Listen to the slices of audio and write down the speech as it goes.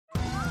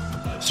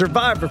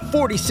Survivor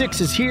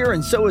 46 is here,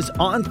 and so is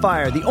On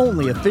Fire, the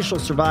only official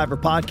Survivor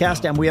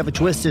podcast, and we have a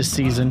twist this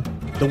season.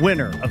 The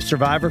winner of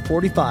Survivor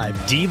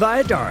 45, Dee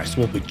Valladares,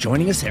 will be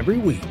joining us every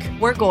week.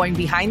 We're going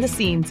behind the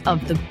scenes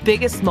of the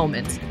biggest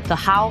moments, the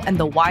how and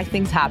the why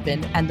things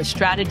happen, and the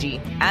strategy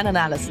and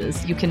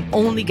analysis you can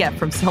only get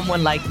from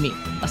someone like me,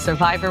 a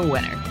Survivor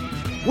winner.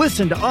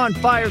 Listen to On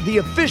Fire, the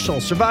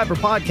official Survivor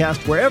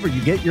podcast, wherever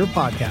you get your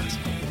podcast.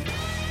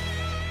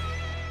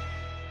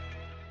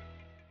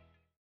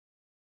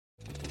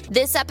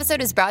 This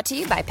episode is brought to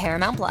you by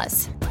Paramount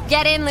Plus.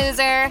 Get in,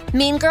 loser!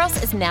 Mean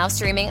Girls is now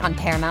streaming on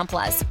Paramount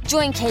Plus.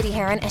 Join Katie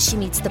Heron as she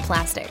meets the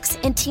plastics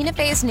in Tina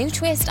Fey's new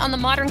twist on the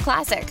modern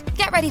classic.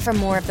 Get ready for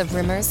more of the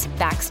rumors,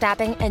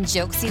 backstabbing, and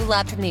jokes you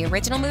loved from the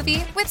original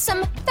movie with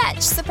some fetch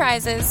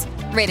surprises.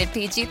 Rated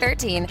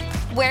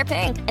PG-13. Wear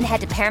pink and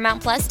head to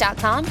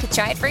ParamountPlus.com to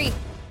try it free.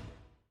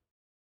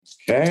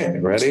 Okay,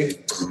 ready?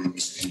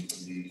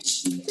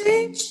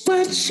 Think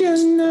what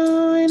you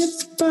know, and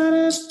it's about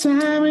a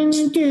time when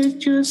you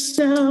get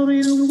yourself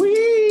in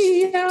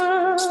we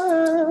are.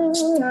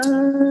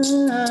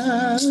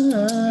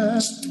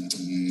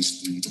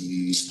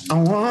 I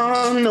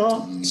want to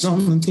know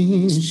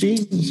something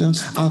she's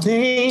I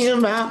think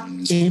about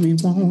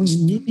everyone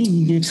you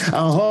need. I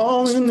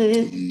hold in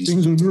it,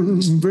 things are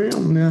moving real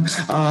now.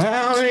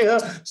 I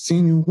have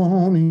seen you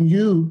wanting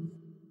you.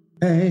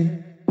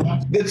 Hey,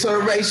 it's a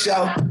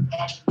ratio.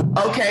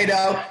 Okay,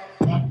 though.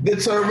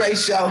 It's a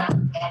ratio.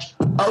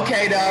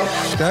 Okay, though.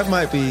 That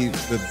might be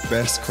the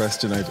best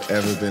question I've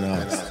ever been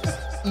asked.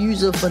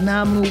 You're a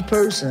phenomenal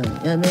person.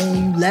 I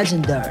mean, you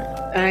legendary.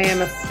 I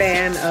am a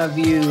fan of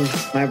you,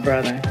 my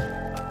brother.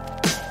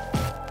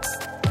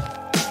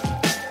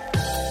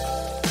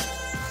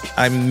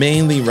 I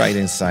mainly write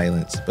in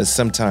silence, but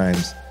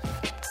sometimes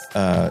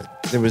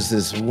there was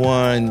this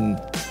one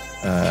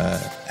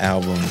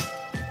album,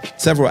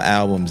 several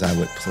albums I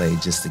would play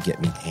just to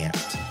get me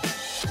amped.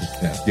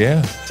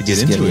 Yeah, to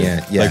get into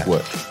it. Yeah. Like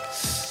what?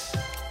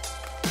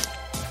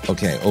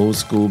 Okay, old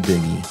school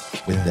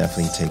Biggie would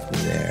definitely take me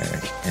there.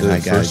 And The I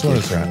got first one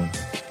or second one?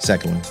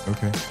 Second one.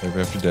 Okay, Life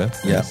After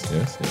Death. Yeah.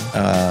 Yes.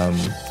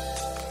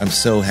 I'm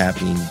so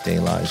happy De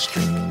La is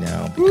streaming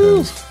now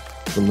because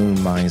Balloon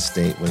Mind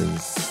State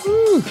was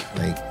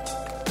like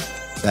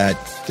that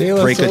De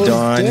La Break of Soul's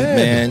Dawn,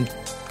 dead. man.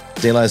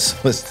 De La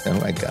Soul, oh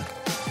my God.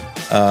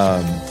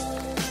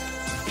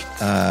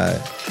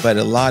 But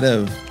a lot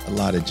of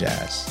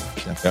jazz.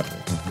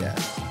 Definitely. Yeah,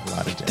 a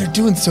lot of jazz. They're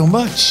doing so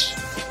much.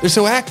 They're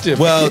so active.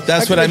 Well,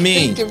 that's what I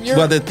mean. think of your-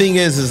 Well, the thing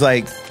is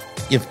like,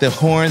 if the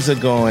horns are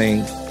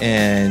going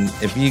and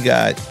if you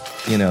got,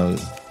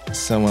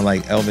 someone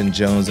like Elvin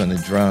Jones on the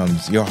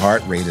drums, your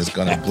heart rate is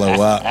going to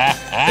blow up.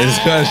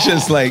 It's going to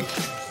just like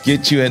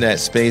get you in that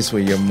space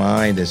where your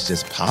mind is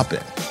just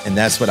popping. And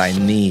that's what I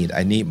need.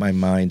 I need my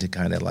mind to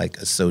kind of like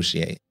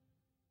associate.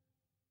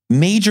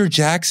 Major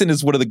Jackson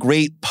is one of the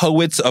great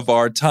poets of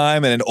our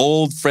time and an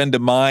old friend of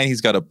mine. He's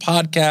got a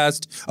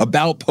podcast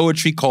about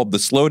poetry called The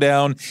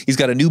Slowdown. He's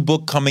got a new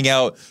book coming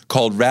out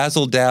called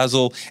Razzle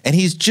Dazzle. And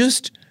he's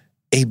just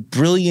a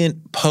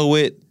brilliant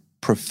poet,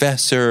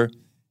 professor,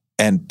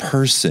 and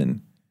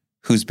person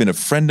who's been a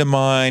friend of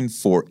mine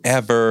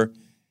forever.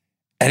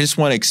 I just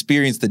want to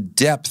experience the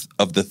depth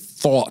of the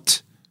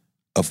thought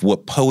of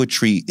what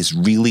poetry is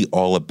really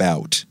all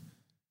about.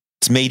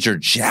 It's Major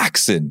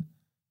Jackson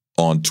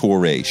on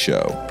Touré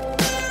Show.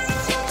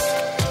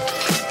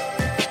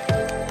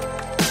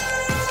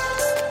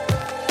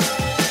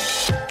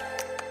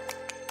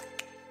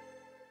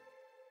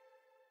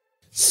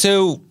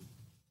 So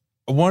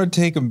I want to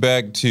take him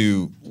back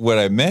to when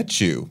I met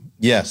you.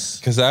 Yes.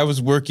 Because I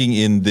was working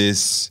in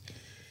this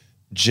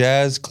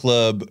jazz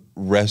club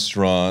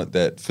restaurant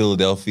that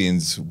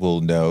Philadelphians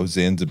will know,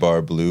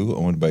 Zanzibar Blue,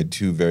 owned by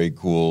two very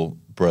cool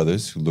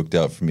brothers who looked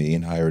out for me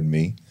and hired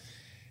me.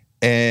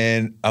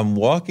 And I'm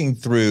walking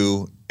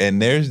through,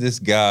 and there's this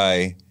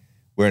guy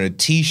wearing a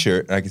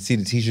T-shirt, and I can see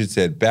the T-shirt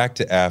said, "Back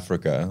to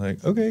Africa." I'm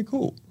like, okay,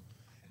 cool.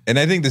 And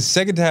I think the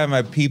second time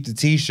I peeped the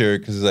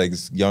T-shirt, because it's like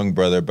this young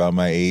brother about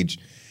my age,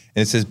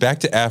 and it says, "Back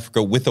to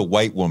Africa with a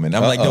white woman."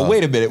 I'm like, no,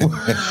 wait a minute.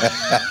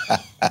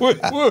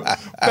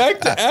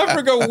 Back to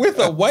Africa with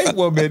a white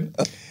woman?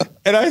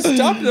 And I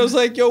stopped and I was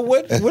like, yo,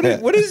 what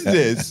is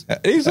this?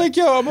 And he's like,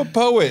 yo, I'm a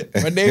poet.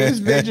 My name is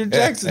Major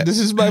Jackson. This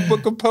is my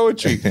book of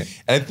poetry. And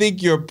I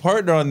think your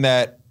partner on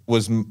that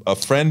was a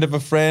friend of a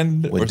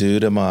friend.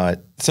 Wadud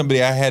Ahmad.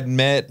 Somebody I had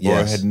met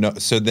Yes. or had no.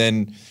 So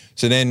then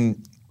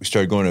we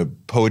started going to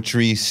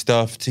poetry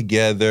stuff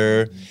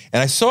together.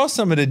 And I saw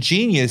some of the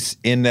genius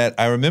in that.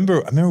 I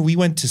remember we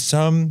went to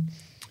some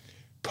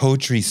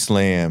poetry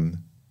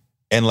slam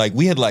and like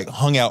we had like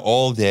hung out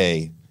all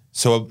day.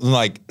 So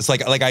like it's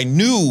like I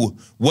knew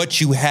what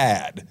you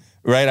had,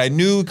 right? I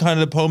knew kind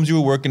of the poems you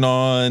were working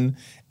on,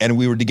 and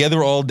we were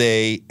together all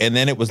day. And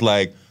then it was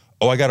like,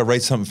 oh, I got to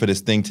write something for this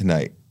thing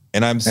tonight.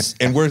 And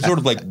we're sort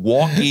of like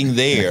walking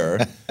there,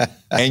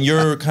 and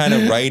you're kind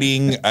of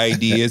writing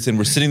ideas, and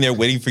we're sitting there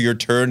waiting for your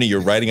turn, and you're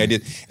writing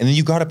ideas. And then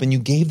you got up and you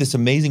gave this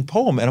amazing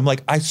poem, and I'm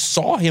like, I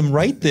saw him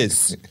write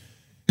this.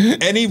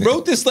 And he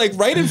wrote this like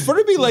right in front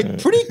of me,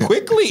 like pretty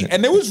quickly.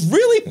 And it was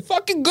really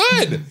fucking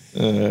good.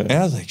 And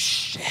I was like,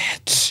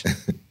 shit,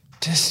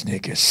 this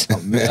nigga's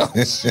something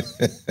else.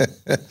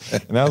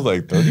 And that was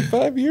like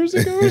 35 years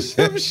ago or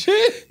some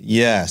shit.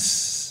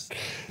 Yes.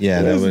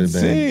 Yeah, that would have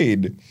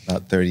been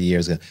about 30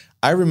 years ago.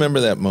 I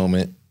remember that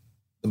moment.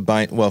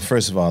 Well,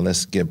 first of all,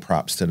 let's give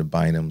props to the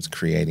Bynums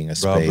creating a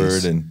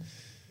space.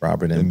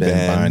 Robert and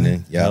Ben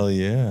Bynum. Yep. Hell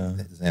yeah.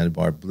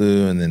 Xanadu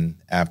Blue, and then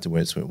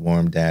afterwards with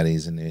Warm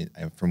Daddies. And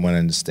from what I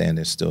understand,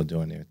 they're still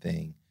doing their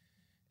thing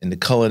in the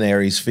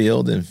culinaries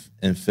field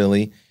in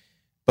Philly.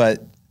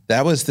 But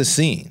that was the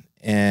scene,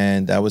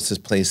 and that was the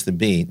place to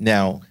be.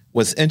 Now,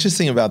 what's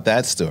interesting about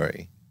that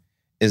story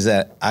is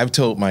that I've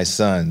told my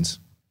sons,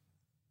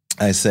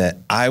 I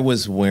said, I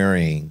was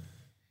wearing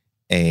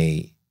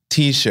a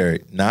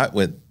T-shirt, not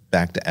with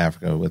Back to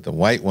Africa, with a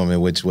white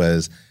woman, which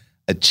was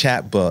a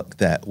chapbook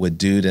that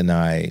Wadud and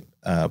I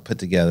put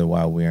together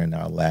while we were in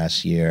our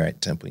last year at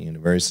Temple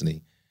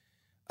University.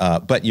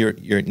 But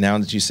you're now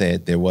that you say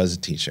it, there was a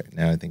T-shirt.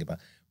 Now I think about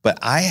it. But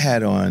I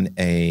had on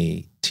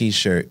a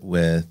T-shirt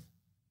with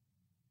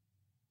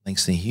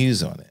Langston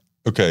Hughes on it.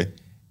 Okay.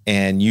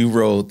 And you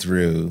rolled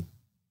through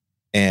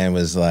and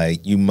was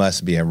like, you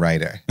must be a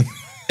writer.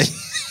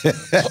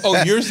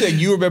 Oh, you're saying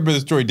you remember the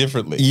story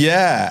differently?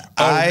 Yeah.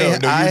 I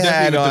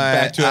had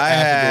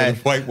on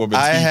white woman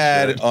I T-shirt.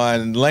 had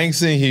on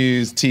Langston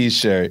Hughes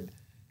T-shirt,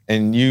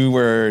 and you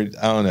were,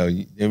 I don't know,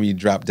 maybe you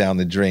dropped down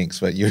the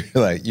drinks, but you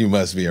were like, you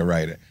must be a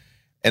writer.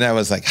 And I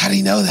was like, how do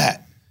you know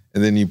that?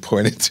 And then you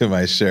pointed to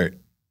my shirt.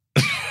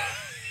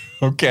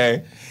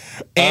 Okay.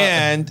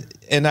 And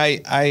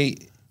I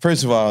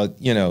first of all,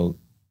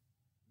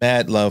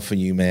 mad love for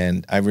you,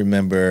 man. I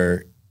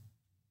remember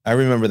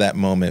that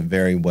moment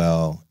very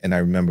well, and I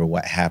remember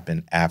what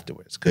happened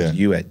afterwards, because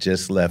you had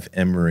just left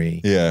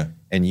Emory,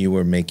 and you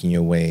were making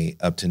your way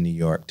up to New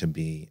York to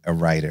be a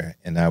writer,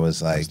 and I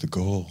was like, that was the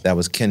goal. That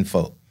was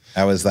kinfolk.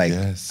 I was like,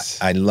 yes.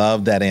 I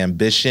love that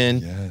ambition.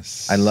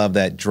 Yes. I love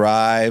that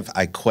drive.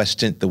 I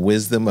questioned the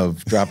wisdom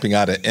of dropping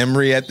out of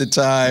Emory at the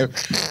time,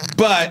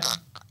 but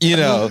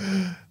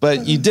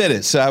but you did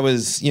it. So I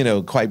was,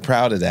 quite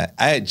proud of that.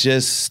 I had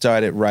just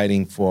started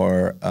writing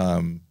for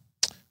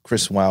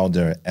Chris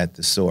Wilder at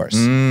The Source.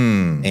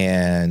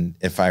 And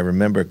if I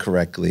remember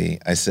correctly,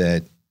 I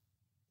said,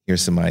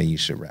 here's somebody you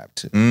should rap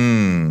to.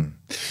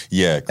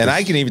 Yeah. And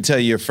I can even tell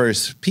you your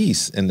first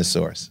piece in The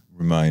Source.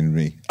 Remind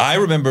me. I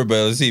remember,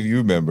 but let's see if you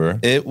remember.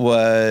 It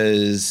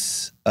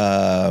was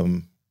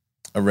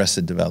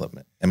Arrested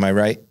Development. Am I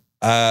right?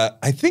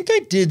 I think I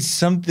did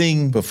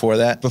something before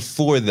that,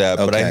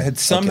 but I had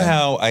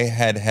somehow I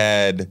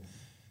had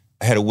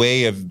a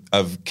way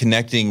of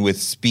connecting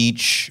with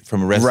Speech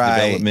from Arrested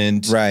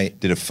Development. Right.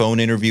 Did a phone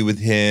interview with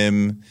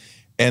him.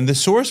 And The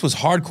Source was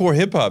hardcore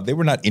hip hop. They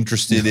were not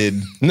interested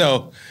in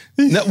No.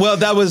 Well,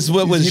 that was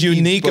what was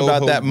unique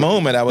about that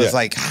moment. I was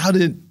like, how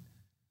did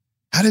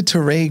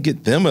Teray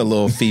get them a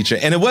little feature?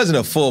 And it wasn't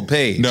a full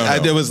page. No.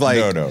 It was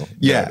like, no.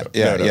 Yeah.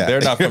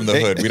 They're not from the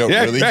hood. We don't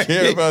really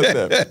care about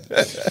them.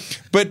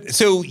 But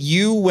so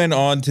you went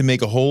on to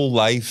make a whole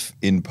life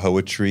in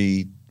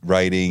poetry,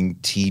 writing,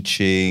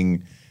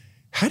 teaching.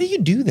 How do you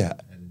do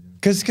that?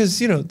 Because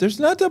there's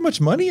not that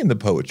much money in the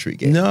poetry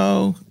game.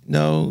 No,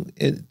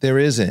 there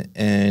isn't.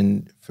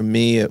 And for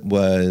me, it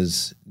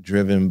was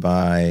driven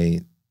by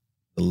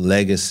the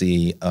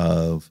legacy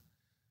of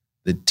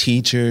the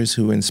teachers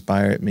who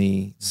inspired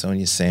me,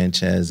 Sonia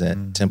Sanchez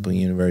at Temple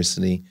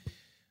University,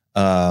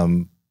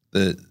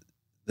 the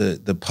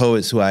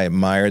poets who I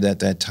admired at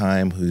that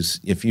time,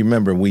 if you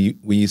remember, we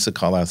used to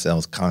call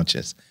ourselves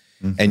conscious.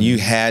 And you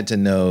had to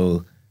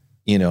know,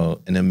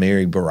 an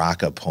Amiri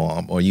Baraka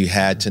poem, or you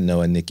had to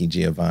know a Nikki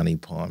Giovanni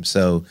poem.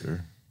 So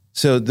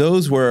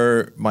those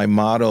were my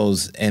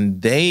models,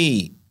 and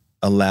they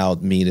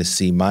allowed me to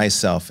see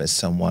myself as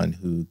someone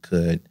who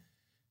could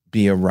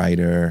be a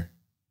writer,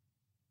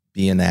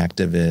 be an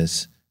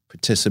activist,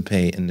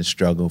 participate in the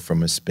struggle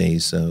from a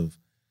space of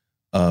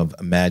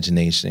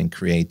imagination and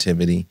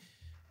creativity,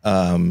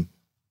 and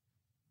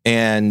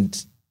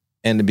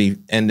to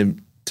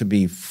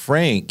be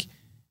frank,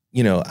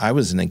 I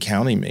was an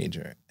accounting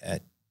major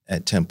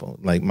at Temple.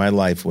 Like my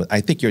life was.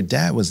 I think your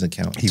dad was an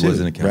accountant. He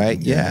was an accountant,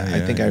 right? Yeah, I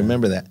think I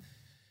remember that.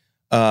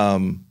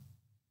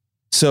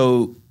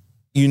 So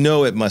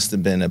it must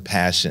have been a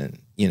passion.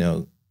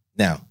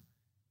 Now.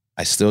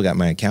 I still got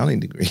my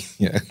accounting degree.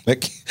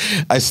 Like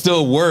I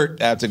still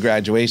worked after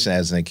graduation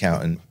as an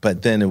accountant,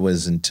 but then it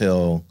was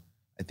until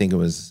I think it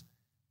was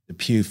the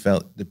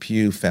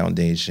Pew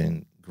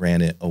Foundation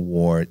granted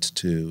awards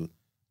to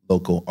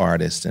local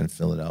artists in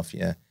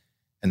Philadelphia,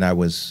 and I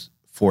was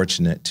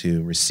fortunate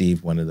to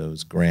receive one of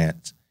those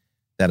grants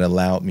that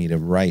allowed me to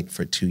write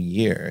for 2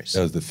 years.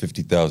 That was the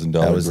 $50,000 grant.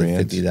 That was the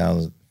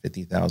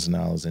 $50,000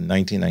 in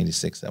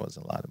 1996. That was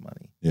a lot of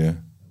money. Yeah,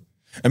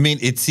 I mean,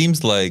 it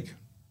seems like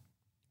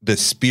the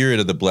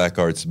spirit of the Black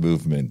Arts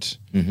movement,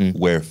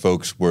 where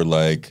folks were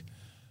like,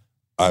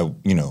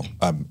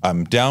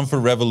 I'm down for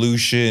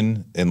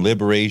revolution and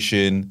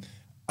liberation.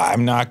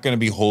 I'm not going to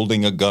be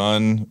holding a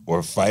gun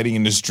or fighting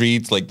in the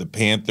streets like the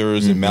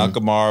Panthers and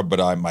Malcolm are,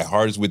 but my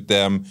heart is with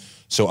them.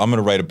 So I'm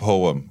going to write a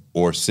poem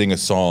or sing a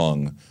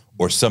song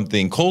or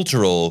something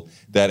cultural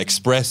that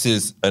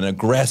expresses an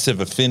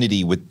aggressive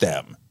affinity with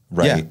them,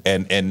 right?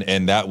 Yeah.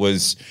 And that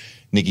was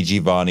Nikki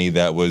Giovanni,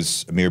 that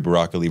was Amiri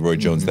Baraka, Leroy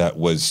Jones, that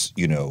was,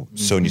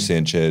 Sonia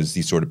Sanchez,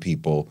 these sort of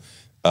people.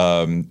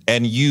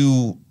 And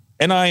you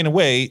and I, in a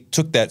way,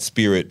 took that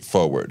spirit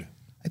forward.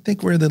 I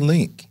think we're the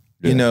link.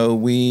 Yeah.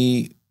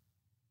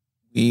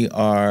 We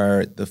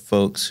are the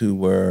folks who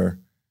were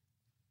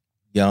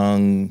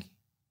young,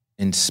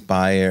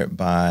 inspired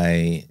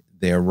by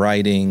their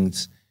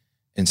writings,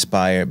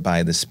 inspired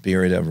by the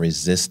spirit of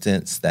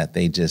resistance that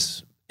they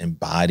just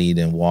embodied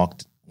and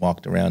walked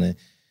around in.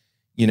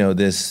 It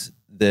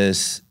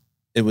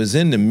was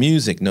in the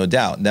music, no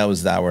doubt. That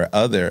was our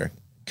other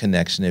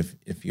connection,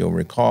 if you'll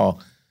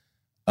recall.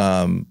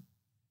 The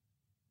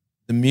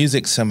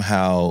music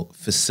somehow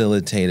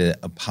facilitated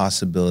a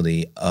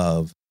possibility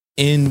of,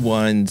 in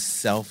one's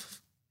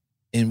self,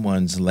 in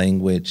one's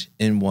language,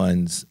 in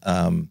one's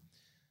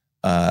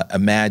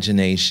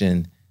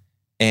imagination,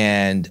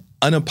 and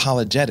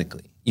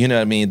unapologetically. You know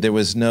what I mean?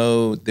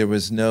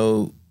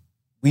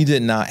 We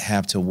did not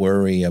have to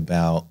worry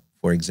about,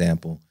 for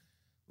example,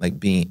 like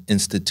being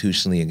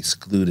institutionally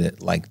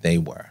excluded like they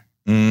were.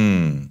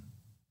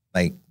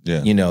 I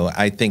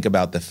think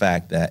about the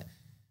fact that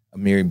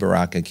Amiri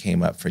Baraka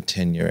came up for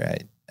tenure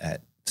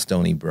at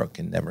Stony Brook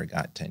and never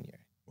got tenure.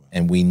 Wow.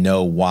 And we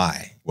know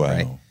why.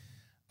 Wow.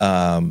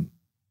 Right?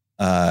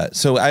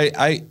 So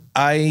I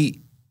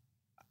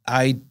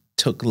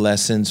took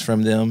lessons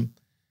from them.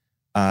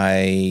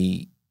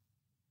 I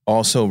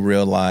also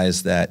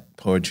realized that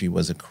poetry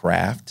was a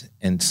craft,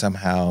 and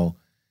somehow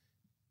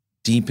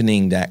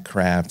deepening that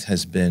craft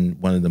has been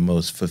one of the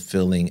most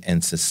fulfilling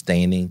and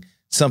sustaining,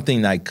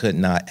 something I could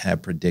not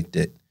have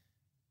predicted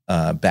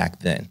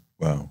back then.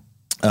 Wow.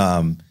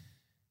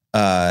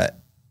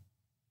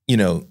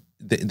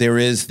 There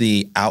is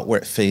the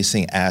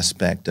outward-facing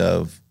aspect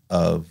of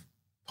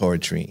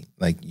poetry.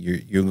 Like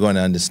you're going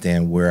to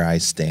understand where I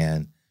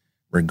stand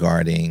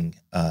regarding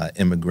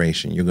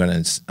immigration. You're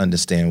going to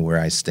understand where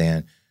I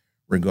stand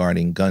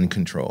regarding gun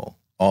control,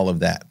 all of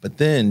that. But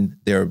then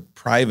there are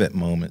private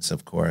moments,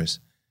 of course,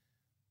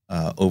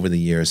 over the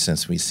years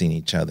since we've seen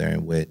each other,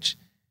 in which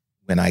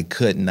when I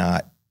could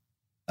not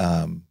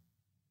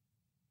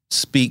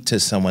speak to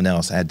someone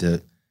else, I had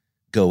to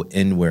go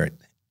inward,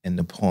 and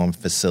the poem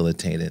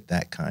facilitated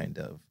that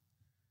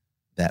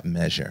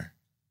measure,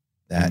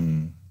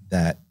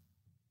 that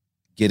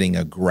getting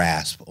a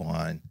grasp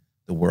on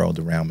the world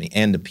around me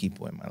and the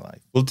people in my life.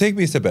 Well, take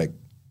me a step back.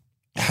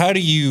 How do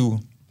you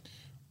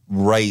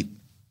write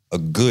a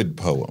good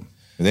poem?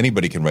 And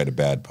anybody can write a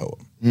bad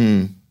poem.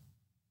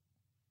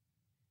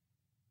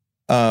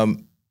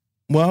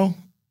 Well,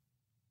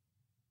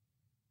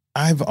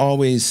 I've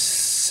always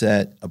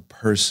set a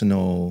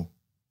personal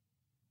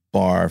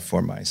bar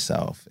for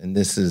myself, and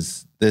this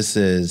is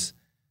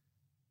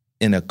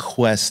in a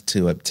quest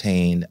to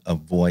obtain a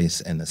voice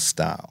and a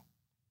style.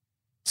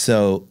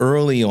 So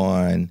early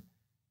on,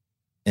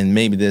 and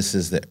maybe this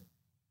is the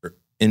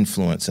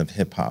influence of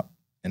hip hop,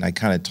 and I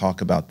kind of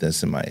talk about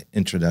this in my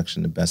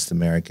introduction to Best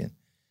American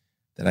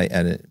that I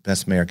edited,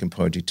 Best American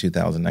Poetry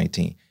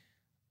 2019.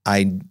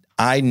 I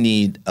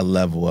need a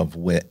level of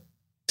wit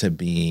to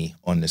be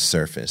on the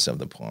surface of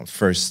the poem,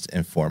 first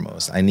and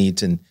foremost. I need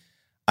to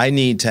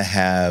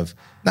have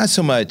not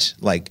so much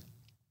like,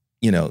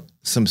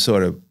 some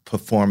sort of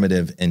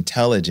performative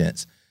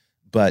intelligence,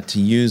 but to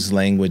use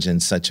language in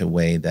such a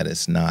way that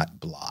it's not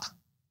blah,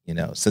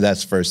 So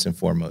that's first and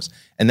foremost.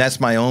 And that's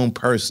my own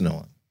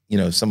personal,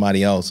 if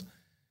somebody else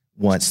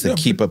wants to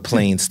keep a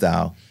plain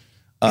style.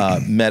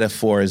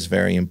 Metaphor is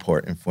very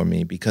important for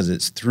me because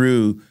it's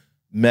through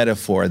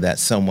metaphor that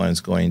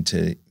someone's going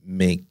to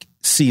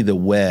see the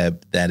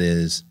web that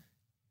is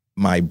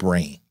my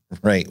brain,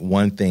 right?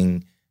 One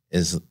thing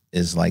is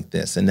like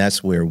this, and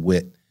that's where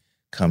wit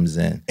comes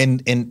in.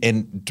 And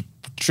to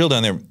drill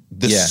down there,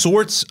 the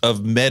sorts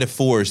of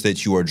metaphors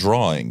that you are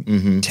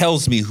drawing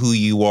tells me who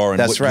you are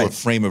and what your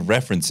frame of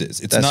reference is.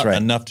 It's not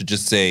enough to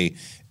just say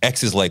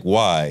X is like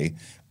Y.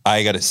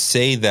 I got to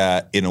say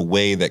that in a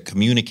way that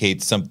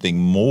communicates something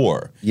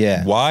more.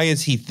 Yeah. Why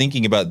is he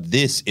thinking about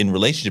this in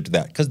relationship to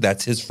that? Because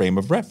that's his frame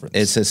of reference.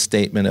 It's a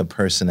statement of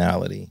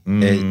personality.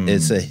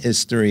 It's a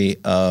history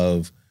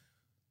of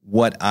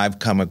what I've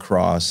come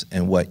across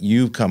and what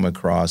you've come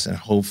across, and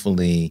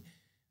hopefully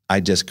I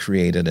just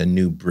created a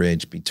new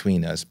bridge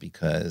between us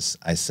because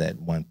I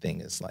said one thing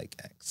is like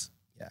X.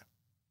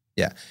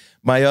 Yeah.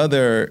 My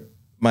other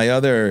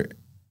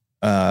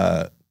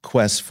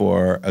quest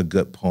for a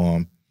good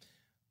poem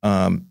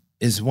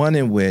is one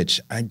in which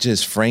I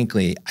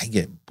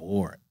get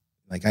bored.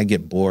 Like I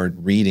get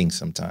bored reading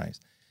sometimes.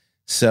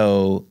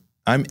 So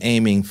I'm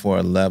aiming for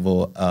a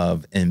level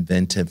of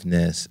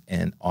inventiveness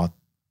and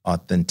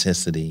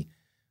authenticity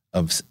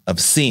of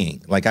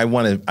seeing. Like I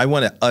want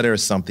to utter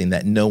something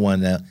that no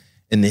one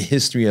in the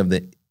history of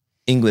the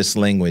English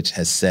language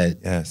has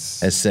said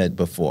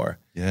before.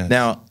 Yes.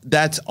 Now,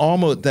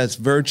 that's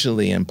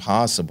virtually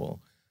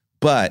impossible.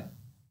 But,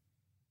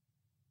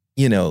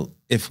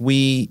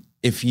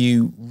 if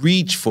you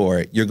reach for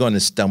it, you're going to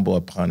stumble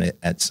upon it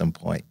at some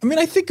point. I mean,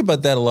 I think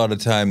about that a lot of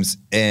times,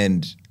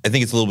 and I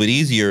think it's a little bit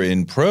easier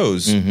in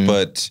prose,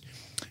 but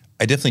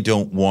I definitely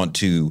don't want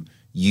to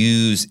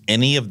use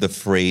any of the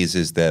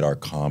phrases that are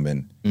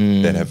common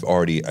that I've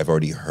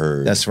already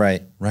heard. That's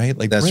right. Right?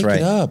 Like, That's break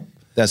right. it up.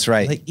 That's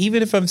right. Like,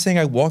 even if I'm saying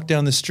I walked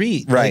down the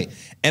street. Right.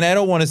 And I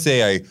don't want to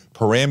say I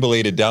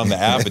perambulated down the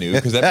avenue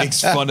because that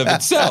makes fun of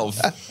itself.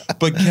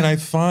 But can I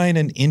find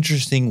an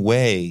interesting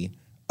way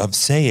of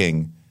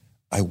saying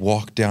I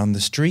walked down the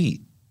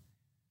street?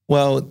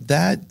 Well,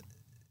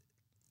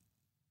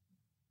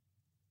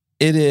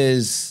 it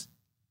is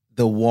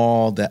the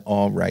wall that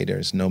all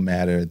writers, no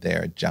matter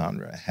their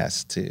genre,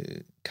 has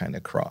to kind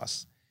of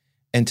cross.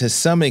 And to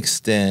some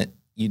extent,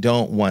 you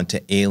don't want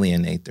to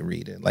alienate the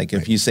reader. Like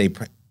if you say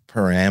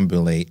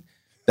perambulate,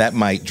 that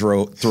might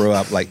throw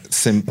up like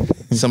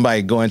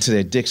somebody going to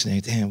their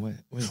dictionary. Damn, what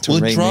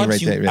it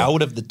draws you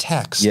out of the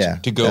text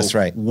to go, that's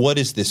right. What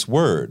is this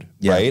word,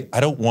 right? I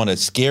don't want to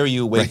scare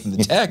you away from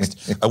the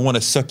text. I want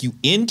to suck you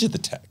into the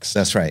text.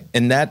 That's right.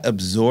 And that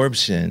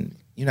absorption,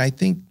 I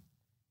think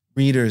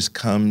readers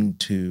come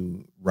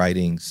to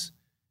writings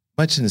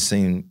much in the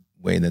same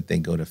way that they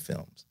go to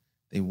films.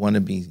 They want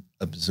to be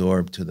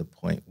absorbed to the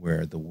point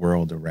where the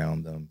world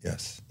around them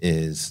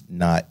is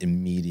not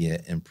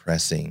immediate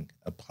impressing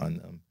upon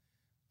them.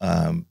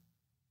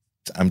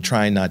 I'm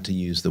trying not to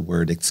use the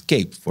word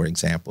escape, for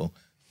example,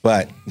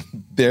 but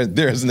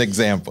there's an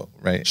example,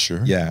 right?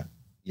 Sure. Yeah.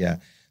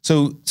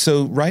 So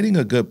writing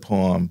a good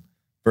poem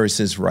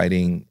versus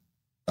writing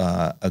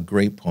a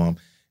great poem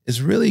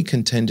is really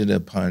contingent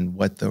upon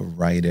what the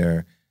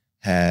writer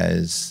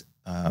has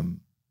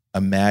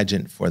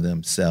imagined for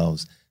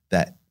themselves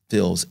that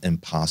feels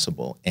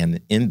impossible.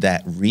 And in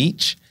that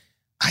reach,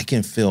 I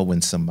can feel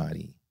when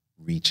somebody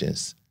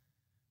reaches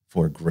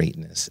for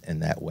greatness in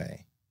that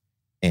way.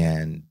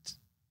 And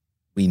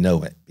we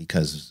know it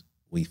because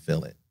we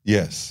feel it.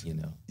 Yes.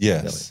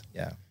 Yes.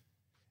 Yeah.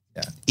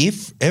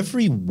 If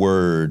every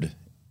word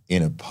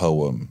in a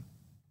poem,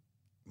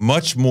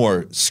 much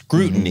more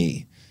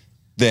scrutiny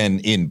than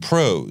in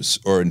prose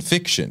or in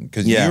fiction,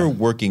 because you're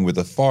working with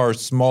a far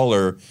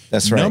smaller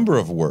number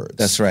of words.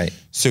 That's right.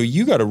 So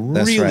you got to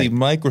really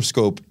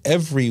microscope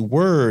every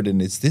word, and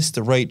is this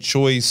the right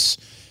choice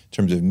in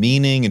terms of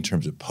meaning, in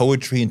terms of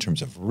poetry, in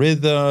terms of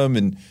rhythm,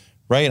 and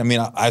right? I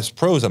mean, as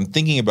prose, I'm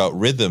thinking about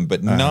rhythm,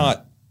 but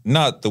not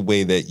the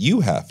way that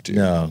you have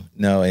to.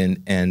 No,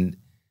 and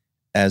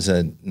as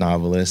a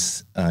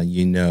novelist,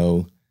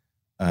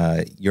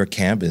 your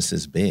canvas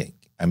is big.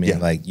 I mean,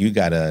 like you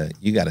got a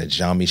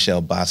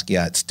Jean-Michel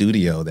Basquiat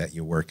studio that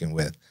you're working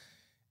with.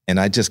 And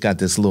I just got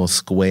this little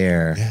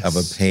square of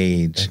a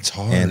page. It's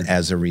hard. And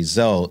as a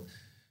result,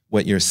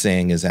 what you're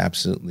saying is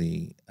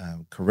absolutely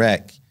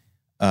correct.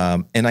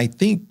 And I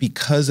think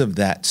because of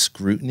that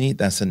scrutiny,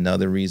 that's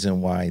another reason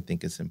why I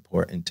think it's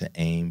important to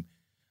aim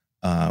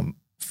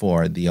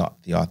for the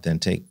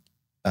authentic,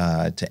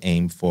 to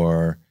aim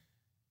for,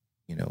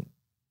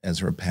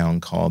 Ezra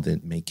Pound called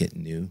it, make it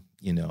new.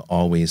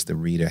 Always the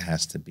reader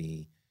has to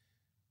be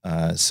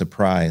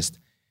surprised.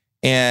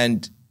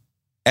 And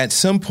at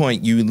some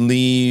point you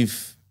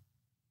leave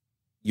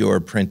your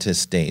apprentice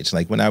stage.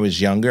 Like when I was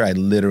younger, I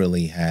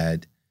literally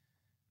had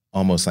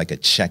almost like a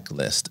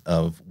checklist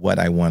of what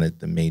I wanted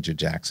the Major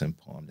Jackson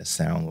poem to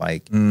sound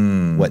like,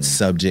 what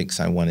subjects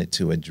I wanted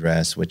to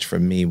address, which for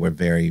me were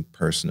very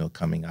personal,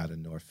 coming out of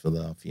North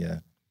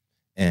Philadelphia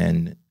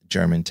and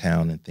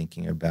Germantown and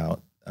thinking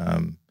about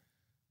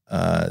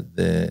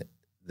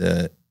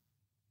the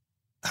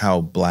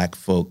how Black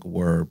folk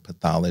were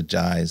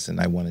pathologized, and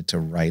I wanted to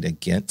write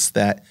against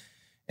that.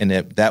 And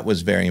that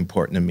was very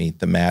important to me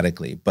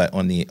thematically. But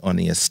on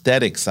the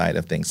aesthetic side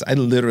of things, I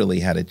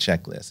literally had a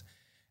checklist.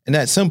 And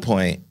at some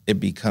point, it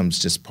becomes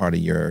just part of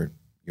your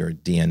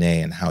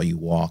DNA and how you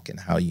walk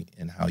and how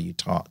you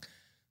talk.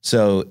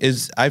 So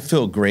I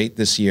feel great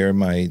this year.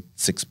 My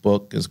 6th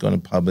book is going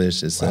to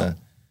publish. It's a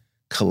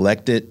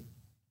collected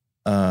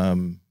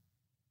of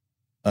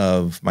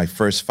my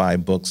first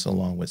 5 books,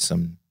 along with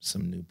some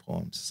new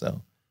poems.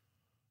 So,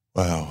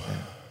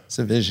 it's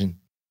a vision.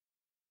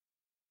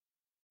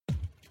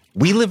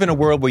 We live in a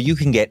world where you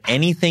can get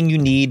anything you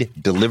need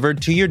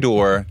delivered to your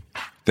door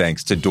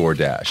thanks to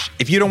DoorDash.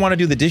 If you don't want to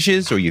do the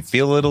dishes or you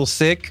feel a little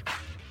sick,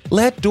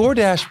 let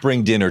DoorDash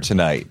bring dinner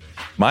tonight.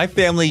 My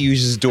family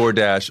uses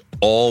DoorDash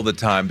all the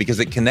time because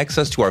it connects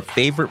us to our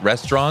favorite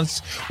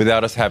restaurants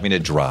without us having to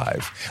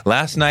drive.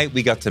 Last night,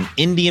 we got some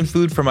Indian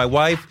food for my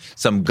wife,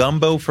 some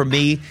gumbo for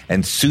me,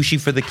 and sushi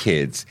for the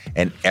kids.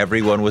 And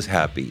everyone was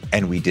happy,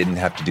 and we didn't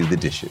have to do the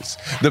dishes.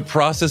 The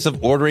process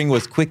of ordering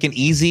was quick and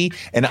easy,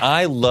 and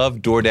I love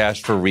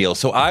DoorDash for real.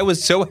 So I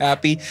was so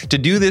happy to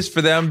do this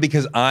for them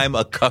because I'm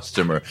a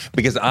customer,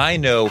 because I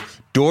know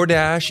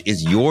DoorDash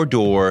is your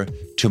door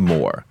to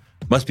more.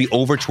 Must be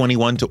over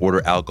 21 to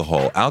order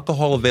alcohol.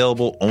 Alcohol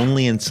available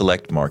only in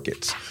select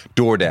markets.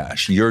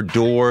 DoorDash, your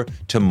door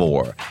to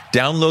more.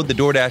 Download the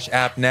DoorDash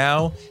app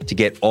now to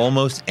get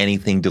almost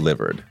anything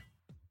delivered.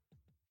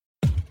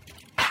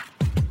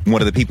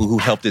 One of the people who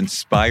helped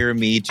inspire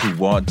me to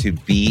want to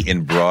be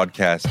in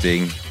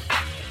broadcasting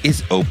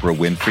is Oprah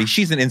Winfrey.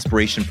 She's an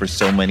inspiration for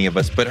so many of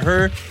us, but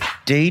her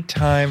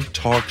daytime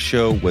talk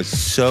show was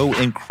so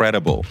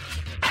incredible.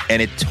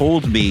 And it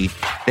told me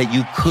that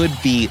you could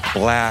be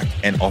Black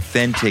and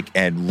authentic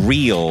and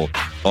real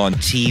on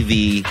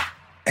TV,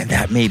 and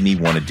that made me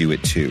want to do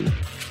it too.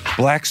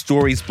 Black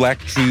Stories, Black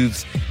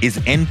Truths is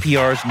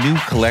NPR's new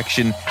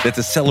collection that's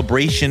a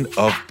celebration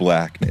of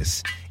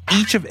Blackness.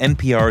 Each of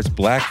NPR's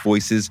Black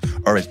voices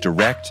are as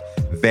direct,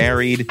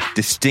 varied,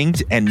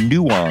 distinct, and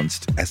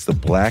nuanced as the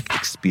Black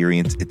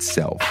experience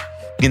itself.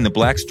 In the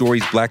Black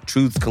Stories, Black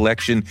Truths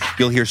collection,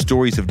 you'll hear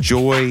stories of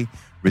joy,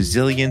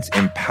 resilience,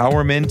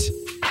 empowerment,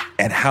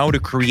 and how to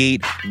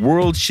create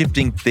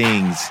world-shifting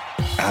things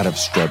out of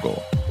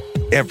struggle.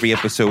 Every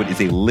episode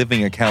is a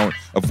living account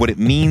of what it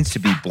means to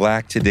be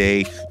Black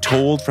today,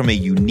 told from a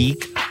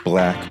unique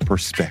Black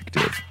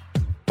perspective.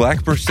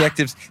 Black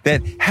perspectives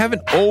that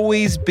haven't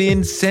always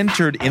been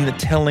centered in the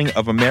telling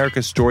of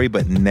America's story,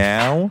 but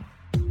now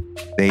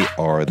they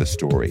are the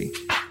story.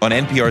 On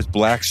NPR's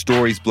Black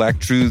Stories, Black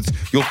Truths,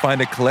 you'll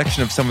find a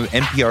collection of some of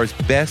NPR's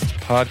best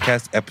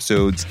podcast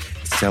episodes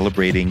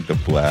celebrating the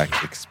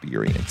Black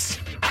experience.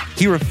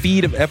 Hear a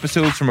feed of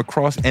episodes from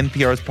across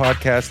NPR's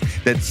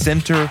podcasts that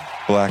center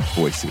Black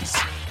voices.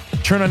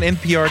 Turn on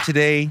NPR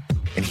today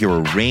and hear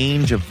a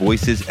range of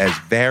voices as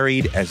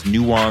varied, as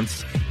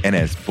nuanced, and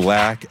as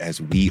Black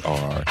as we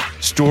are.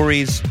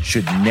 Stories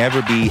should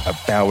never be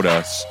about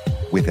us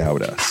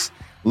without us.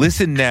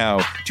 Listen now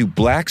to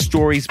Black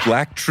Stories,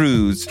 Black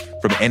Truths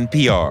from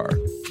NPR,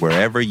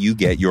 wherever you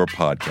get your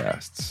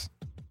podcasts.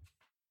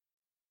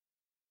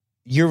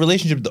 Your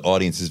relationship with the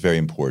audience is very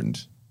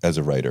important as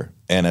a writer.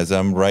 And as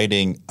I'm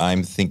writing,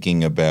 I'm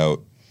thinking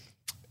about,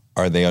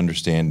 are they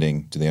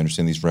understanding? Do they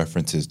understand these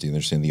references? Do they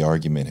understand the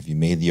argument? Have you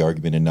made the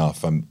argument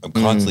enough? I'm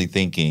constantly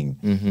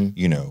thinking,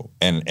 you know,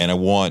 and I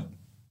want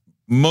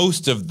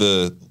most of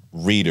the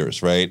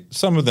readers, right?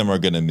 Some of them are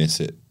going to miss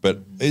it.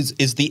 But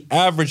is the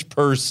average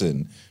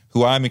person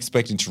who I'm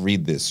expecting to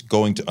read this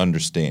going to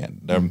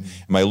understand? Am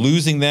I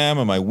losing them?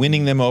 Am I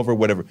winning them over?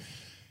 Whatever.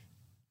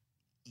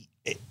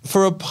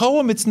 For a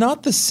poem, it's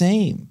not the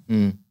same.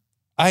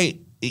 I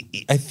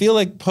feel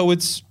like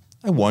poets,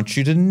 I want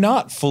you to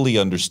not fully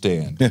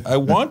understand. I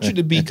want you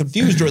to be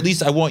confused, or at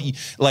least I want you,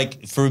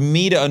 like, for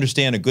me to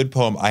understand a good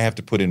poem, I have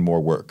to put in more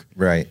work.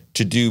 Right.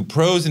 To do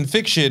prose and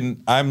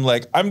fiction, I'm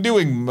like, I'm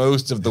doing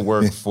most of the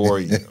work for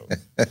you.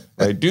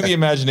 Right? Do the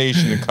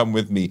imagination and come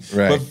with me.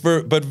 Right.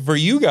 But for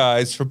you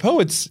guys, for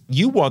poets,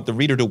 you want the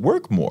reader to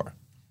work more.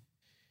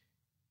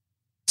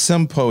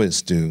 Some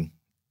poets do,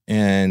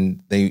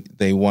 and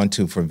they want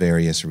to for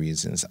various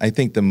reasons. I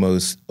think the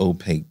most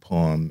opaque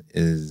poem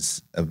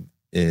is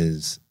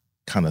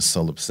kind of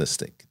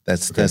solipsistic.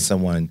 That's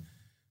someone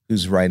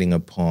who's writing a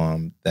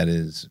poem that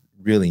is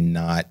really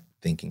not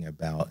thinking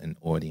about an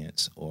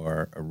audience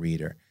or a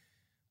reader.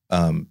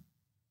 The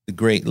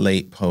great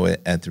late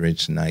poet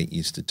Etheridge Knight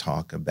used to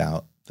talk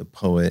about the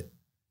poet,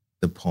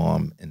 the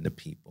poem, and the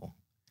people.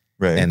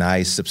 Right. And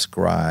I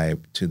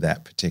subscribe to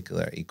that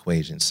particular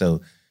equation.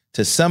 So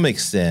to some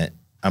extent,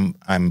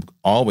 I'm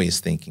always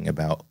thinking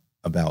about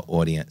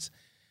audience.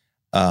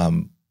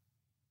 There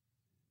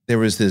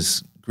was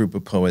this group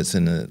of poets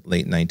in the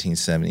late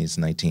 1970s,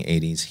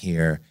 1980s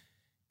here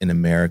in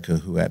America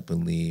who had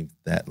believed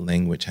that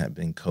language had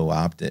been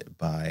co-opted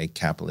by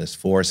capitalist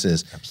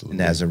forces. Absolutely.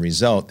 And as a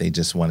result, they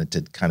just wanted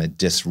to kind of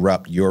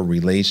disrupt your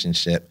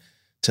relationship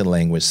to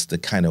language to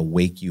kind of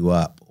wake you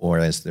up, or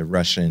as the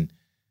Russian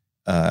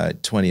early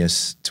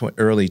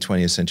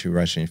 20th century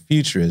Russian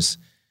futurists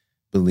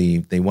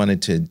believed, they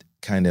wanted to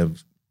kind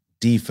of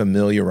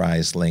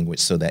defamiliarize language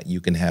so that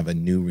you can have a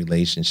new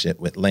relationship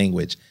with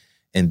language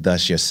and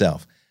thus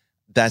yourself.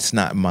 That's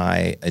not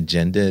my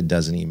agenda. It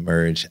doesn't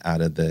emerge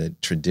out of the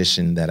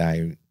tradition that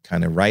I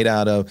kind of write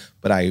out of,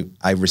 but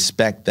I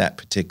respect that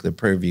particular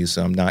purview,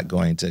 so I'm not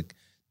going to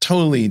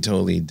totally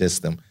diss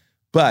them.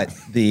 But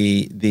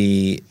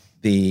the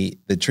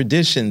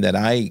tradition that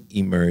I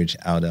emerge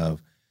out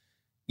of,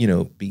 you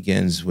know,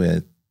 begins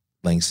with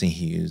Langston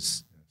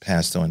Hughes,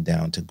 passed on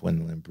down to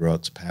Gwendolyn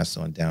Brooks, passed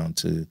on down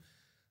to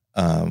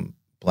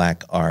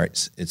Black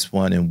arts. It's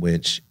one in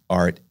which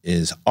art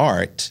is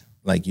art.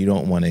 Like, you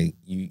don't want to,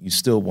 you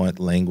still want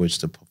language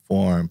to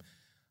perform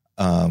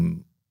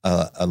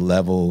a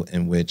level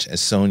in which, as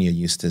Sonia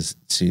used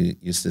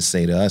to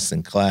say to us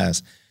in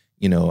class,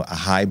 you know, a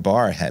high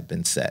bar had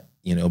been set,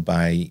 you know,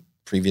 by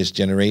previous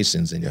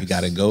generations, and you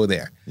got to go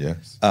there.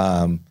 Yes.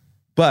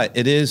 But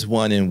it is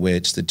one in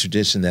which the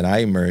tradition that I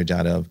emerge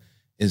out of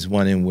is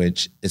one in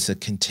which it's a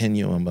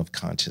continuum of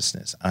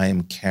consciousness. I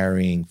am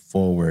carrying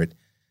forward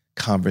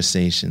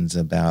conversations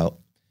about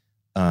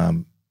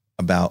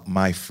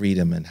my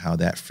freedom and how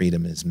that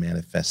freedom is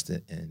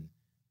manifested in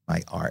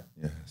my art.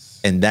 Yes.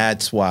 And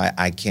that's why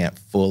I can't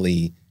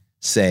fully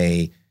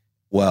say,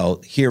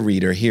 well, here,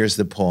 reader, here's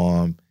the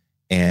poem,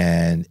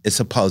 and it's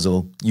a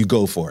puzzle. You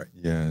go for it.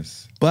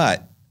 Yes.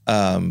 But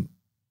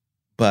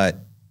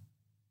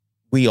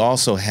we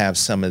also have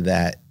some of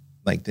that.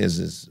 Like there's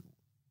this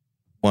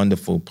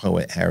wonderful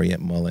poet, Harriet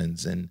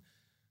Mullins, and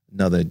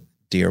another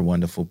dear,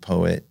 wonderful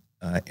poet,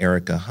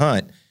 Erica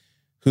Hunt,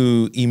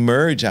 who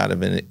emerge out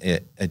of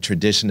a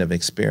tradition of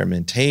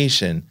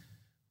experimentation,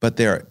 but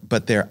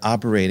they're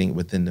operating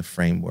within the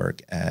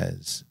framework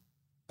as,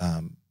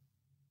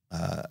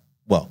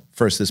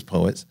 first as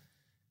poets,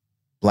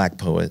 Black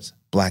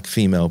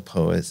female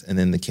poets, and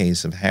in the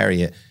case of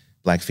Harriet,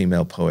 Black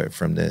female poet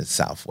from the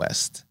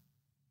Southwest,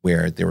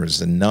 where there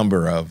was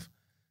a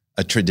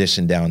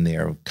tradition down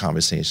there of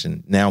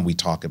conversation. Now we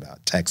talk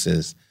about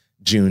Texas,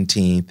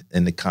 Juneteenth,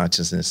 and the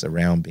consciousness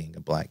around being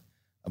a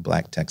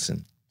black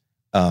Texan.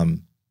 So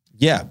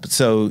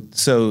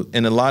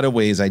in a lot of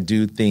ways, I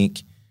do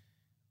think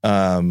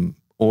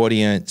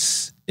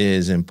audience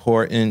is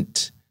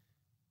important.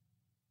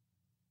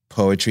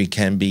 Poetry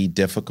can be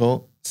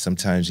difficult.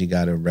 Sometimes you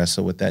got to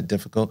wrestle with that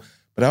difficult.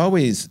 But I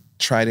always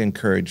try to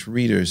encourage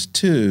readers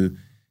too,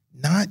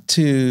 not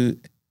to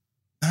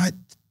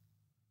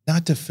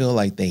feel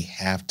like they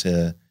have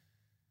to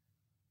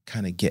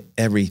kind of get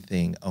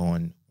everything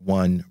on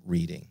one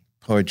reading.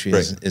 Poetry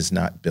is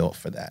not built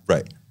for that.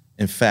 Right.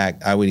 In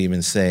fact, I would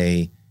even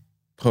say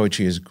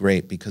poetry is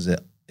great because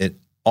it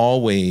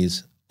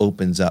always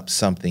opens up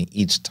something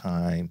each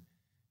time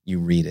you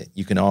read it.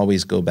 You can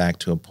always go back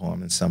to a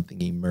poem and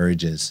something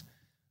emerges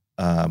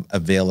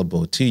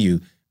available to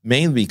you,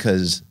 mainly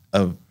because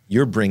of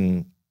you're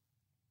bringing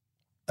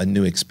a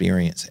new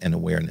experience and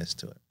awareness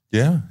to it.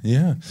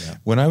 Yeah.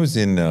 When I was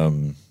in,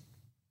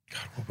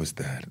 what was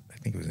that? I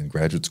think it was in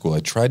graduate school.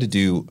 I tried to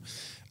do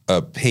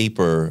a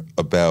paper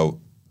about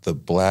the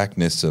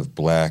blackness of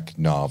Black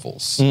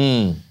novels.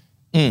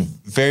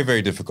 Very,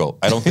 very difficult.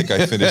 I don't think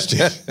I finished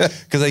it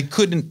because I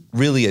couldn't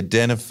really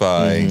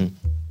identify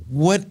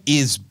what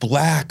is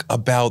Black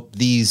about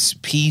these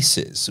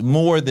pieces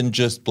more than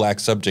just Black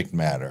subject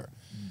matter.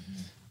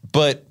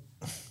 But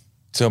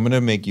so I'm going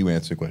to make you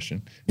answer a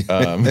question.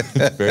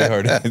 Very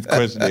hard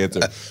question to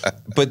answer.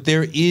 But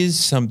there is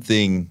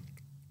something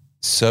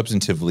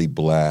substantively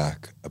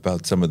Black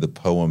about some of the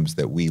poems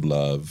that we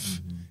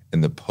love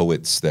and the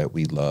poets that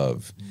we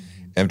love.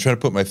 And I'm trying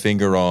to put my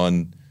finger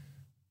on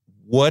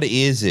what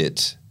is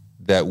it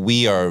that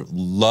we are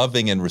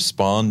loving and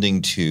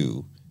responding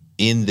to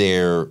in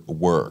their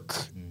work.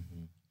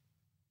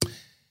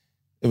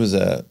 It was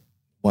a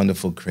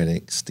wonderful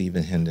critic,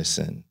 Stephen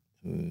Henderson,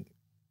 who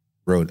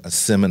wrote a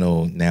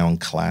seminal, now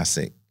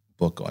classic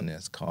book on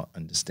this called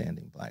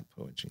Understanding Black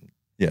Poetry.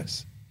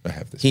 Yes, I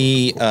have this.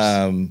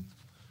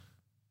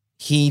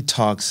 He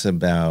talks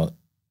about,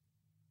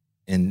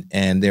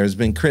 and there's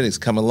been critics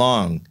come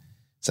along.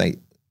 It's like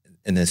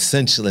an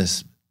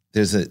essentialist.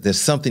 There's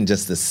something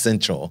just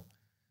essential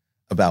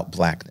about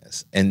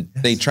Blackness, and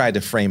they tried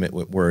to frame it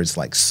with words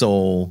like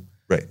soul,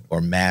 right,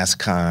 or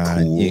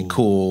mascon,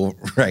 cool,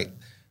 right.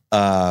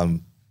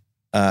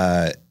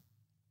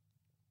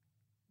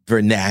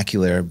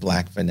 Vernacular,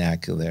 Black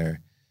vernacular.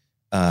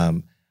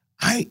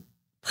 I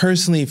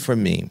personally, for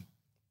me,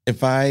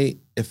 if I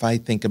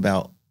think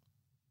about,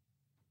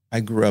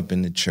 I grew up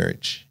in the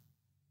church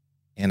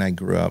and I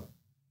grew up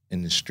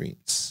in the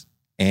streets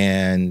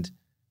and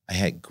I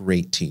had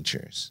great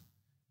teachers,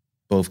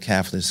 both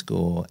Catholic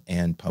school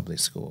and public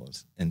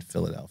schools in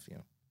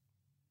Philadelphia.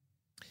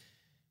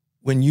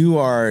 When you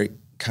are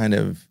kind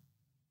of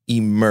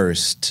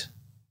immersed,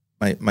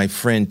 my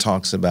friend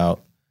talks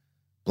about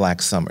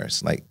Black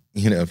summers, like,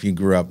 if you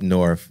grew up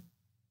north,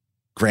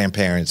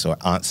 grandparents or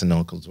aunts and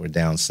uncles were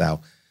down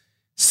south,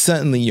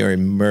 suddenly you're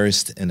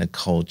immersed in a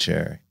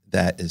culture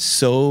that is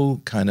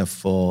so kind of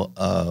full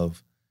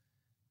of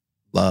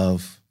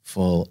love,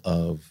 full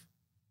of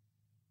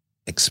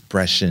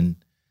expression,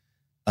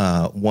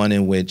 one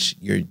in which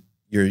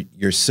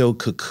you're so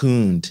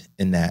cocooned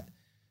in that.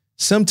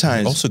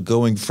 Sometimes also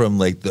going from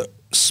like the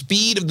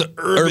speed of the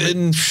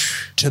urban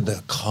to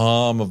the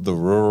calm of the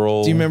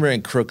rural. Do you remember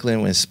in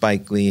Crooklyn when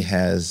Spike Lee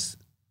has,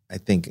 I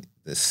think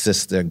the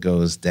sister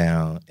goes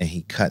down and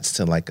he cuts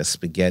to like a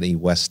spaghetti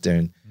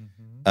Western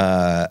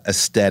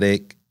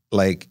aesthetic?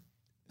 Like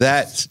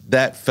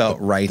that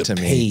felt right to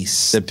me.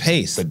 The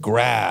pace. The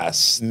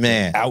grass.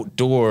 Man. The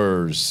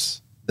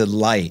outdoors. The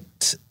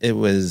light. It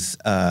was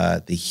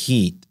the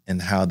heat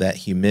and how that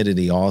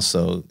humidity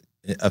also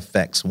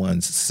affects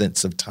one's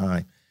sense of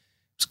time.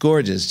 It's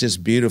gorgeous,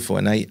 just beautiful.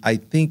 And I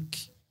think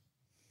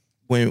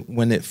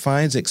when it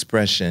finds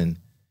expression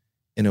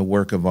in a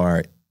work of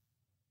art,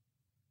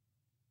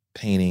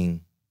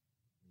 painting,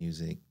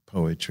 music,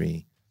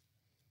 poetry,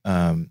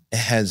 it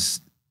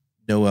has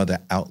no other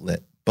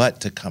outlet but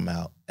to come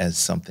out as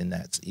something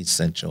that's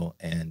essential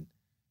and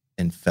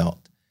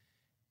felt.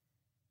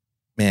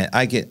 Man,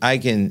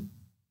 I'm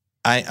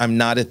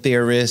not a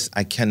theorist.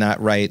 I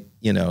cannot write,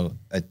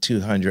 a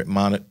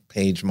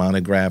 200-page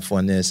monograph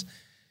on this.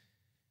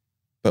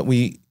 But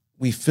we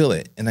feel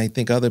it, and I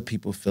think other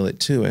people feel it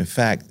too. In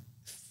fact,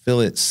 feel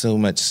it so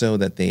much so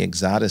that they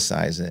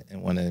exoticize it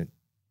and want to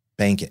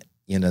bank it.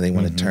 You know, they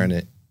want to turn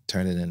it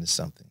into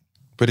something.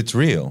 But it's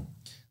real.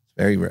 It's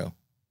very real.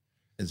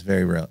 It's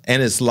very real.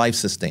 And it's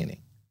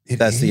life-sustaining.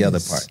 That's the other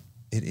part.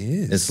 It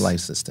is. It's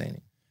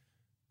life-sustaining.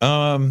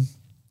 Do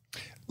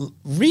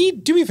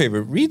me a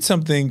favor, read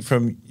something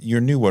from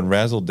your new one,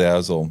 Razzle